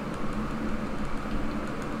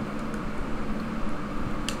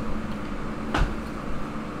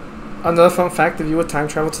 Another fun fact, if you would time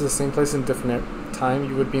travel to the same place in different time,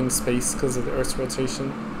 you would be in space because of the Earth's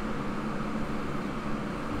rotation.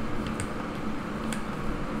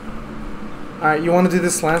 Alright, you want to do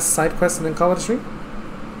this last side quest and then call it a stream?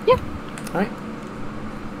 Yeah. Alright.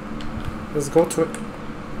 Let's go to it.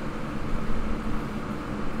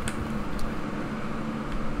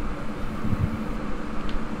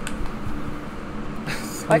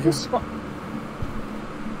 I just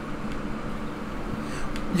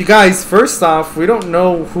You guys, first off, we don't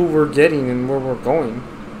know who we're getting and where we're going.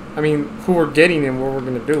 I mean, who we're getting and what we're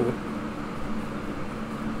gonna do.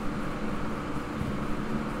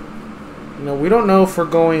 You know, we don't know if we're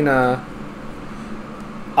going,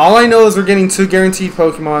 all I know is we're getting 2 guaranteed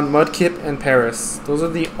Pokemon, Mudkip and Paris. Those are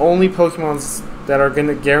the only Pokemons that are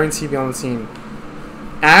gonna guarantee be on the team.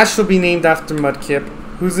 Ash will be named after Mudkip.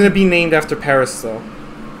 Who's gonna be named after Paris, though?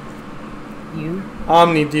 You.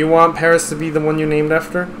 Omni, do you want Paris to be the one you named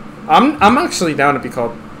after? I'm actually down to be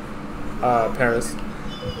called Paris.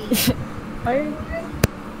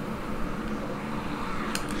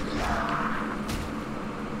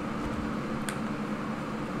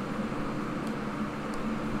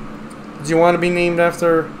 Do you want to be named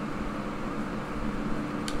after...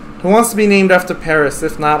 Who wants to be named after Paris?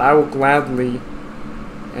 If not, I will gladly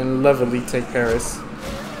and lovely take Paris.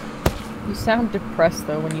 You sound depressed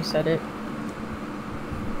though when you said it.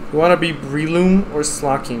 You want to be Breloom or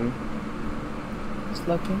Slocking? Just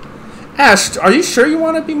looking. Ash, are you sure you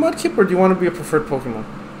want to be Mudkip or do you want to be a preferred Pokemon?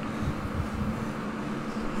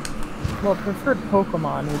 Well, preferred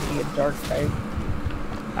Pokemon would be a dark type.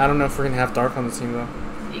 I don't know if we're going to have Dark on the team though.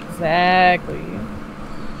 Exactly.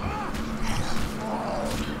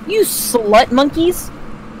 You slut monkeys!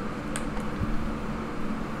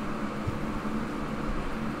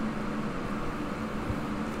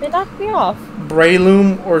 They knocked me off.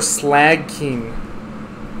 Breloom or Slag King?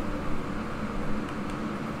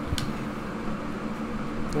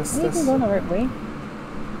 What's I think this? I'm going the right way.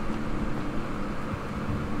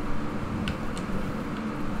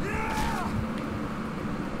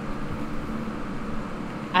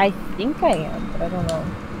 I think I am, but I don't know.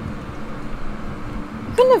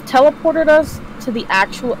 You couldn't have teleported us to the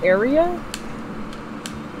actual area?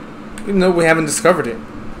 No, we haven't discovered it.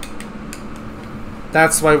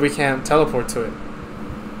 That's why we can't teleport to it.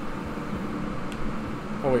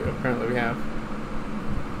 Oh wait, apparently we have.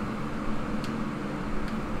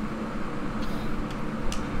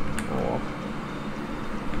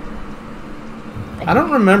 I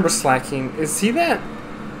don't remember Slacking. Is he that?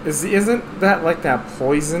 Isn't that like that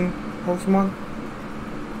poison Pokemon?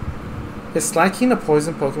 Is Slacking a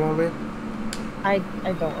poison Pokemon, babe? I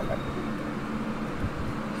don't remember.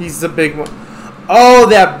 He's the big one. Oh,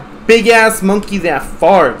 that big ass monkey that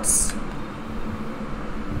farts.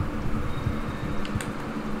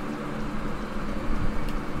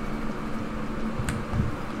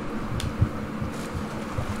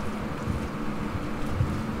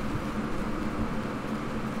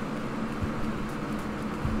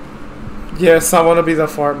 Yes, I want to be the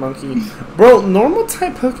fart monkey. Bro, normal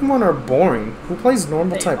type Pokemon are boring. Who plays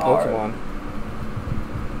normal type Pokemon?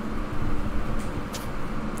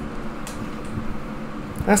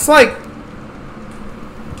 That's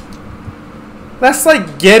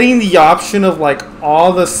like getting the option of like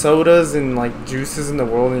all the sodas and like juices in the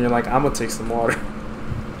world and you're like, I'm gonna take some water.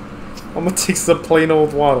 I'm gonna take some plain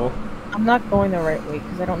old water. I'm not going the right way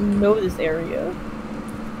because I don't know this area.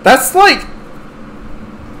 That's like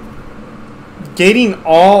getting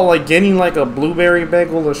like a blueberry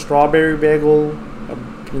bagel, a strawberry bagel, a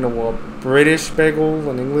British bagel,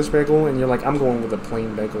 an English bagel, and you're like, I'm going with a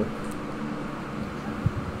plain bagel.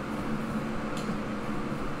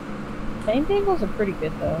 Plain bagels are pretty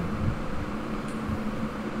good though.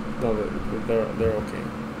 No, they're okay.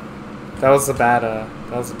 That was a bad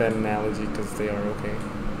analogy because they are okay.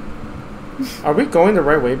 Are we going the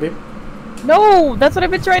right way, babe? No, that's what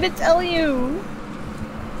I've been trying to tell you.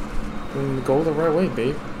 Then go the right way,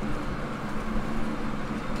 babe.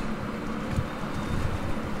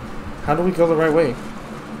 How do we go the right way?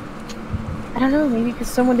 I don't know, maybe because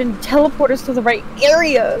someone didn't teleport us to the right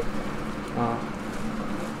area.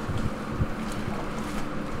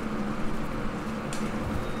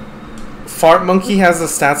 Fart Monkey has the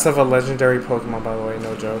stats of a legendary Pokemon, by the way,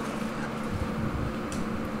 no joke.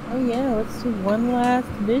 Oh yeah, let's do one last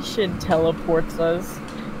mission. Teleports us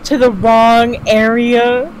to the wrong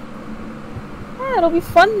area. Yeah, it'll be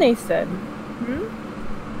fun, they said.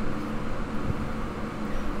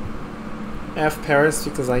 F Paris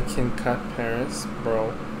because I can cut Paris,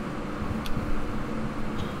 bro.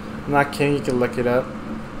 I'm not kidding, you can look it up.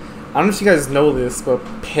 I don't know if you guys know this, but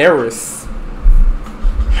Paris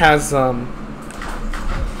has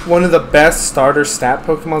one of the best starter stat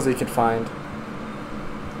Pokemons that you can find.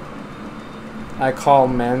 I call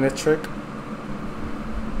Manectric.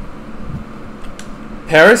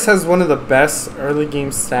 Paris has one of the best early game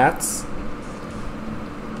stats.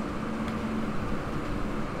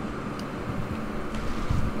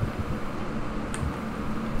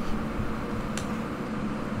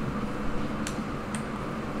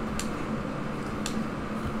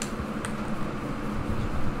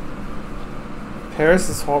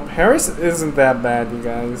 Paris isn't that bad, you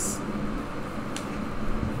guys.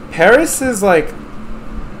 Paris is like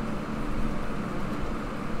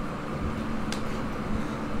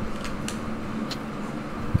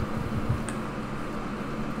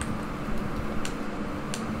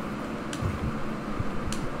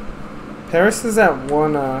Paris is at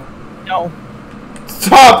one No.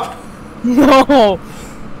 Stop! No.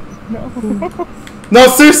 No. No,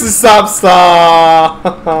 seriously, stop!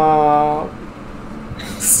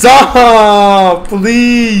 Stop!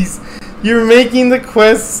 Please! You're making the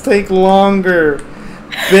quests take longer.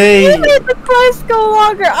 Babe. You made the quest go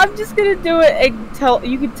longer. I'm just gonna do it and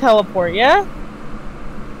you can teleport, yeah?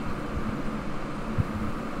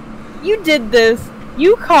 You did this.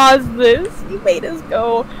 You caused this. You made us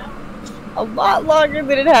go a lot longer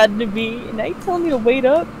than it had to be. And now you're telling me to wait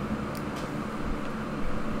up?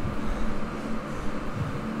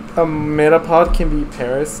 A Metapod can be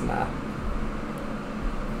Paris? Nah.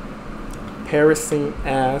 Paris ain't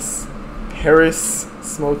ass. Paris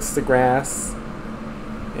smokes the grass.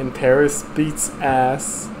 And Paris beats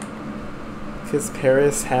ass. 'Cause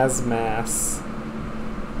Paris has mass.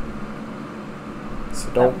 So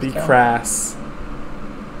don't be crass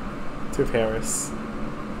to Paris.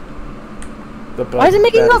 The Why is it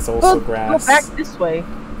making that us is also go grass. back this way?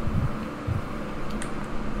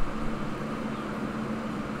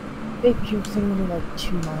 Babe, you're sitting like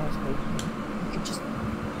 2 miles away from me. You could just...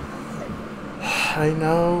 I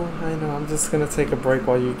know. I'm just gonna take a break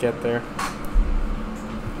while you get there.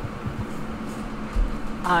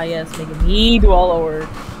 Ah, yes, making me do all the work.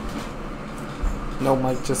 No,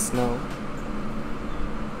 Mike, just no.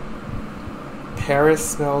 Paris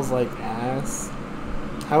smells like ass?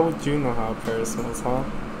 How would you know how Paris smells, huh?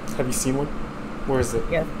 Have you seen one? Where is it?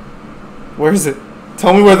 Yes. Where is it?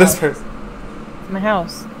 Tell me where this Paris... It's my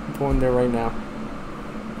house. I'm going there right now.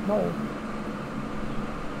 No.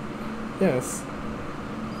 Yes.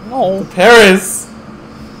 No. Paris!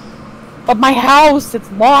 But my house, it's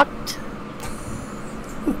locked.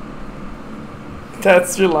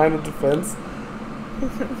 That's your line of defense.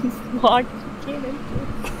 It's locked. You can't enter.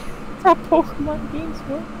 That's how Pokemon games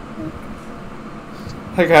work.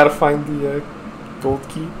 I gotta find the gold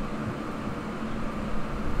key.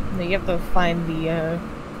 No, you have to find the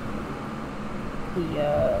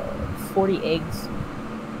 40 eggs.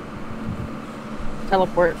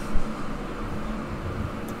 Teleport.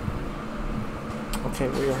 Okay,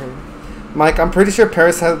 we are here. Mike, I'm pretty sure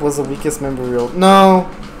Paris was the weakest member real. No,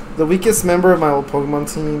 the weakest member of my old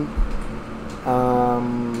Pokemon team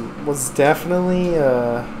was definitely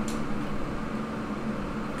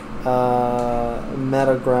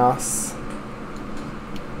Metagross.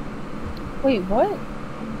 Wait, what?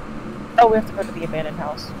 Oh, we have to go to the abandoned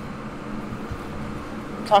house.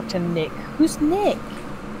 Talk to Nick. Who's Nick?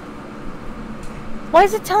 Why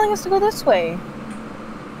is it telling us to go this way?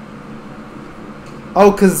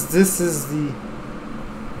 Oh, cause this is the.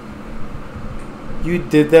 You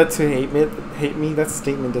did that to hate me. Hate me. That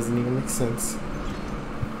statement doesn't even make sense.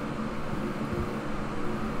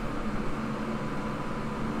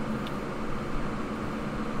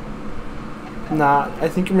 Nah, I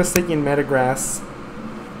think you're mistaking Metagrass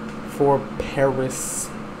for Paris.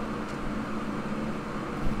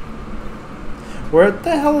 Where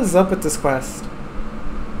the hell is up with this quest?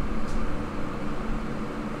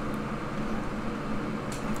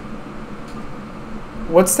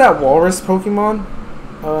 What's that walrus Pokemon?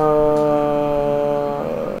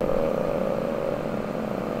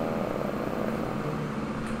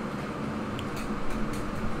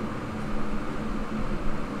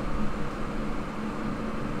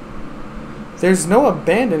 There's no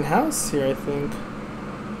abandoned house here, I think.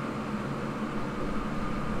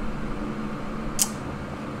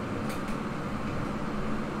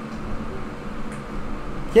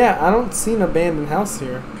 Yeah, I don't see an abandoned house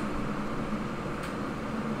here.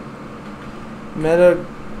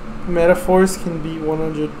 Metaphors can beat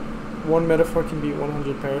 100. One metaphor can beat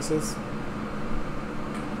 100 Parises.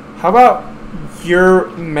 How about your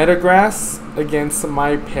Metagrass against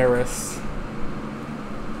my Paris?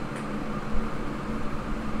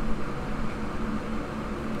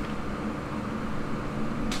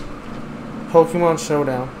 Pokemon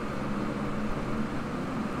Showdown.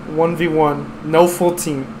 1v1. No full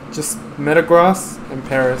team. Just Metagross and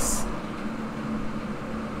Paris.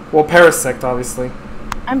 Well, Parasect, obviously.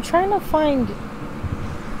 I'm trying to find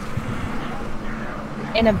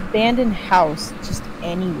an abandoned house just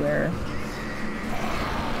anywhere.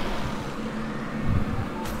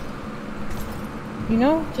 You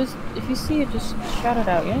know, just if you see it, just shout it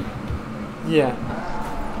out, yeah? Yeah.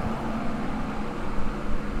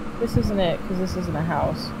 This isn't it, because this isn't a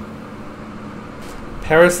house.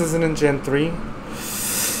 Paris isn't in Gen 3.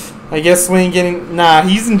 I guess we ain't getting... Nah,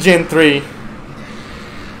 he's in Gen 3.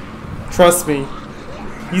 Trust me.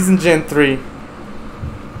 He's in Gen 3.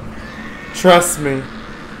 Trust me.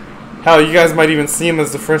 Hell, you guys might even see him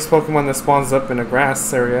as the first Pokemon that spawns up in a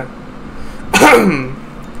grass area.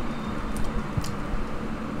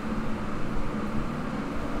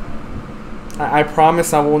 I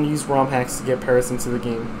promise I won't use ROM hacks to get Paris into the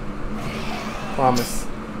game. Promise.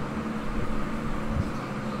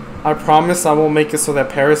 I promise I won't make it so that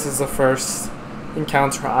Paris is the first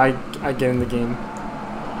encounter I get in the game.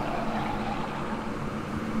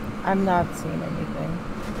 I'm not seeing anything.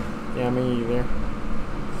 Yeah, me either.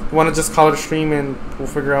 You want to just call it a stream and we'll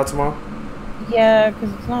figure out tomorrow? Yeah,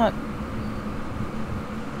 because it's not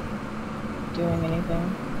doing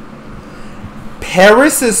anything.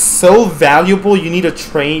 Paris is so valuable, you need a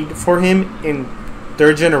trade for him in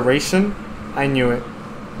 3rd generation? I knew it.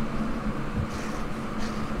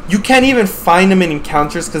 You can't even find him in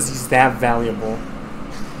encounters because he's that valuable.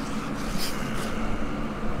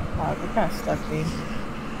 Wow, we're kind of stuck, dude.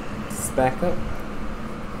 Let's back up.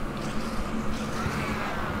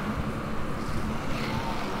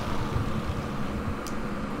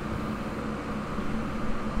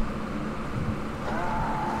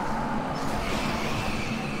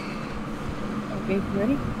 Okay, you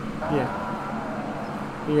ready? Yeah.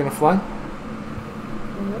 You gonna fly?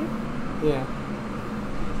 You ready? Yeah.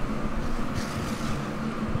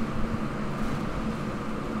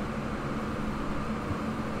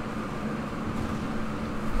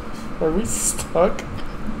 Are we stuck?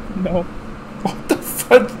 No. What the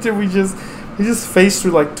fuck did we just faced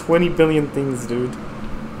through like 20 billion things, dude.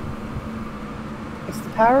 It's the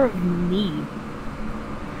power of me.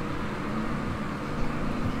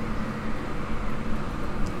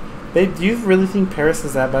 Babe, do you really think Paris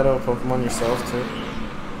is that bad of a Pokemon yourself, too?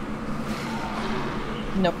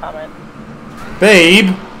 No comment.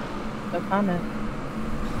 Babe! No comment.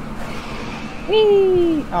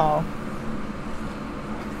 Whee! Oh.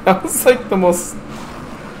 That was like the most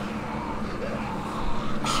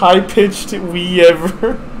high-pitched "we"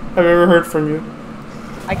 ever I've ever heard from you.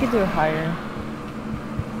 I could do it higher.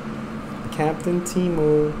 Captain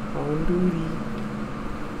Timo on duty.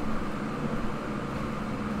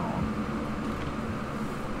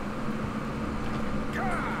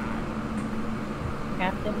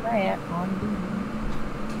 Captain Rat on duty.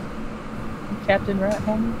 Captain Rat,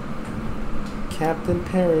 homie. Captain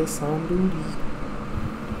Paris on duty.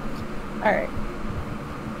 Alright.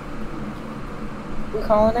 We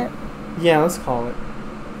calling it? Yeah, let's call it.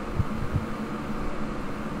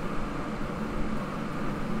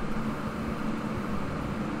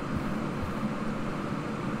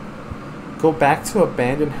 Go back to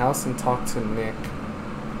abandoned house and talk to Nick.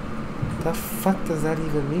 The fuck does that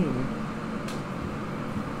even mean?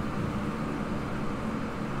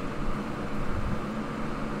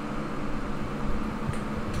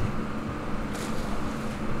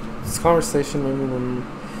 This conversation made me remember.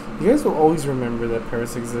 You guys will always remember that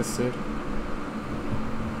Paris existed.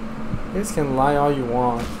 You guys can lie all you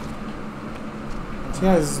want. You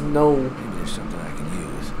guys know Maybe there's something I can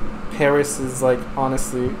use. Paris is like,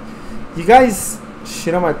 honestly. You guys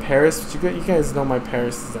shit on my Paris, but you guys know my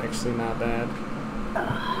Paris is actually not bad.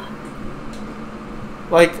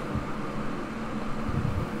 Like,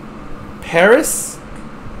 Paris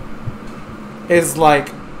is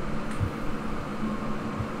like...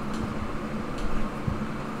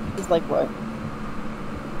 It's like what?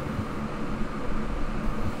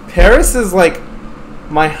 Paris is like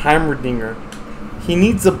my Heimerdinger. He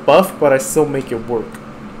needs a buff, but I still make it work.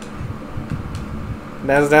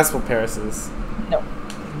 That's what Paris is. No.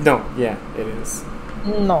 No, yeah, it is.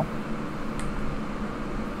 No.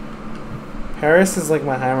 Paris is like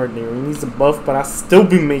my Heimerdinger. He needs a buff, but I'll still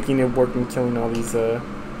be making it work and killing all these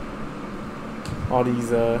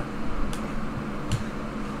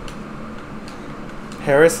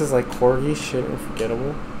Paris is like Corgi, shit,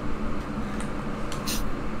 unforgettable.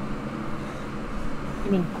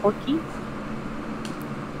 You mean Corky?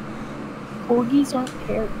 Corgis aren't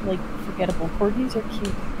like forgettable. Corgis are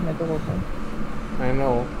cute and adorable. I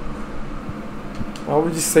know. Why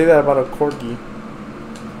would you say that about a Corgi?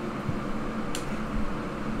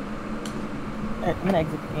 Alright, I'm gonna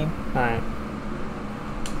exit the game. Alright.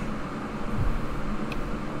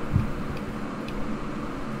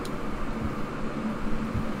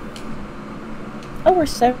 Oh, we're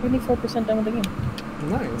 74% done with the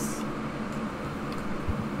game. Nice.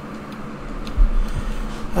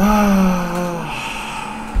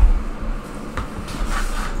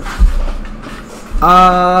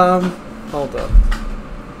 Hold up.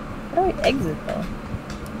 How do I exit though?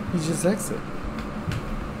 You just exit.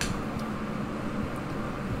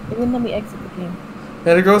 It wouldn't let me exit the game.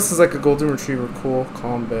 Metagross is like a golden retriever, cool,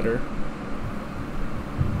 calm, better.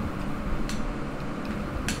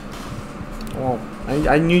 Well,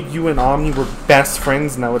 I knew you and Omni were best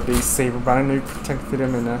friends nowadays, Saber, but I knew you protected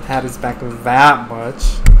him and had his back that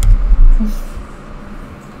much.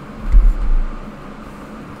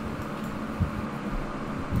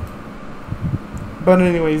 But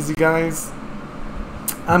anyways, you guys,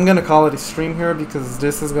 I'm gonna call it a stream here because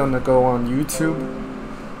this is gonna go on YouTube.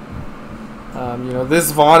 You know,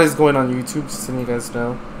 this VOD is going on YouTube, just so you guys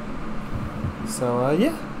know. So,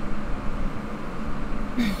 yeah.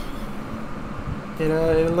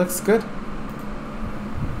 It looks good.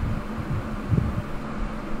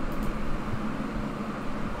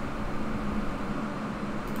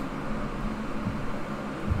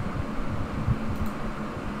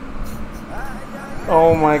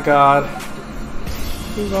 Oh my god.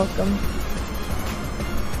 You're welcome.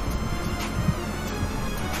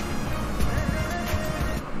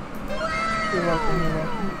 You're welcome, you're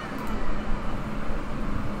welcome.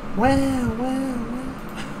 Wow.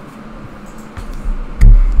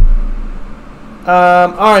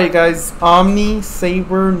 Alright guys, Omni,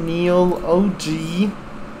 Saber, Neil, OG,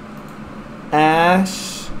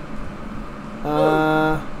 Ash,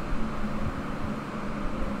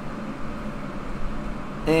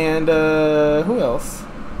 and who else?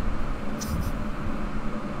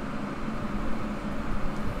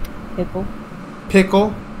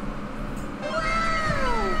 Pickle.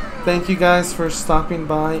 Thank you guys for stopping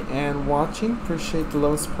by and watching. Appreciate the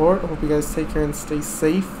love and support. Hope you guys take care and stay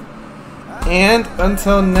safe. And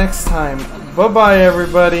until next time, bye-bye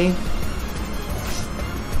everybody.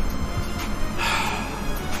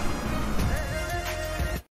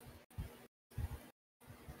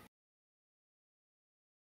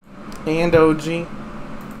 And OG.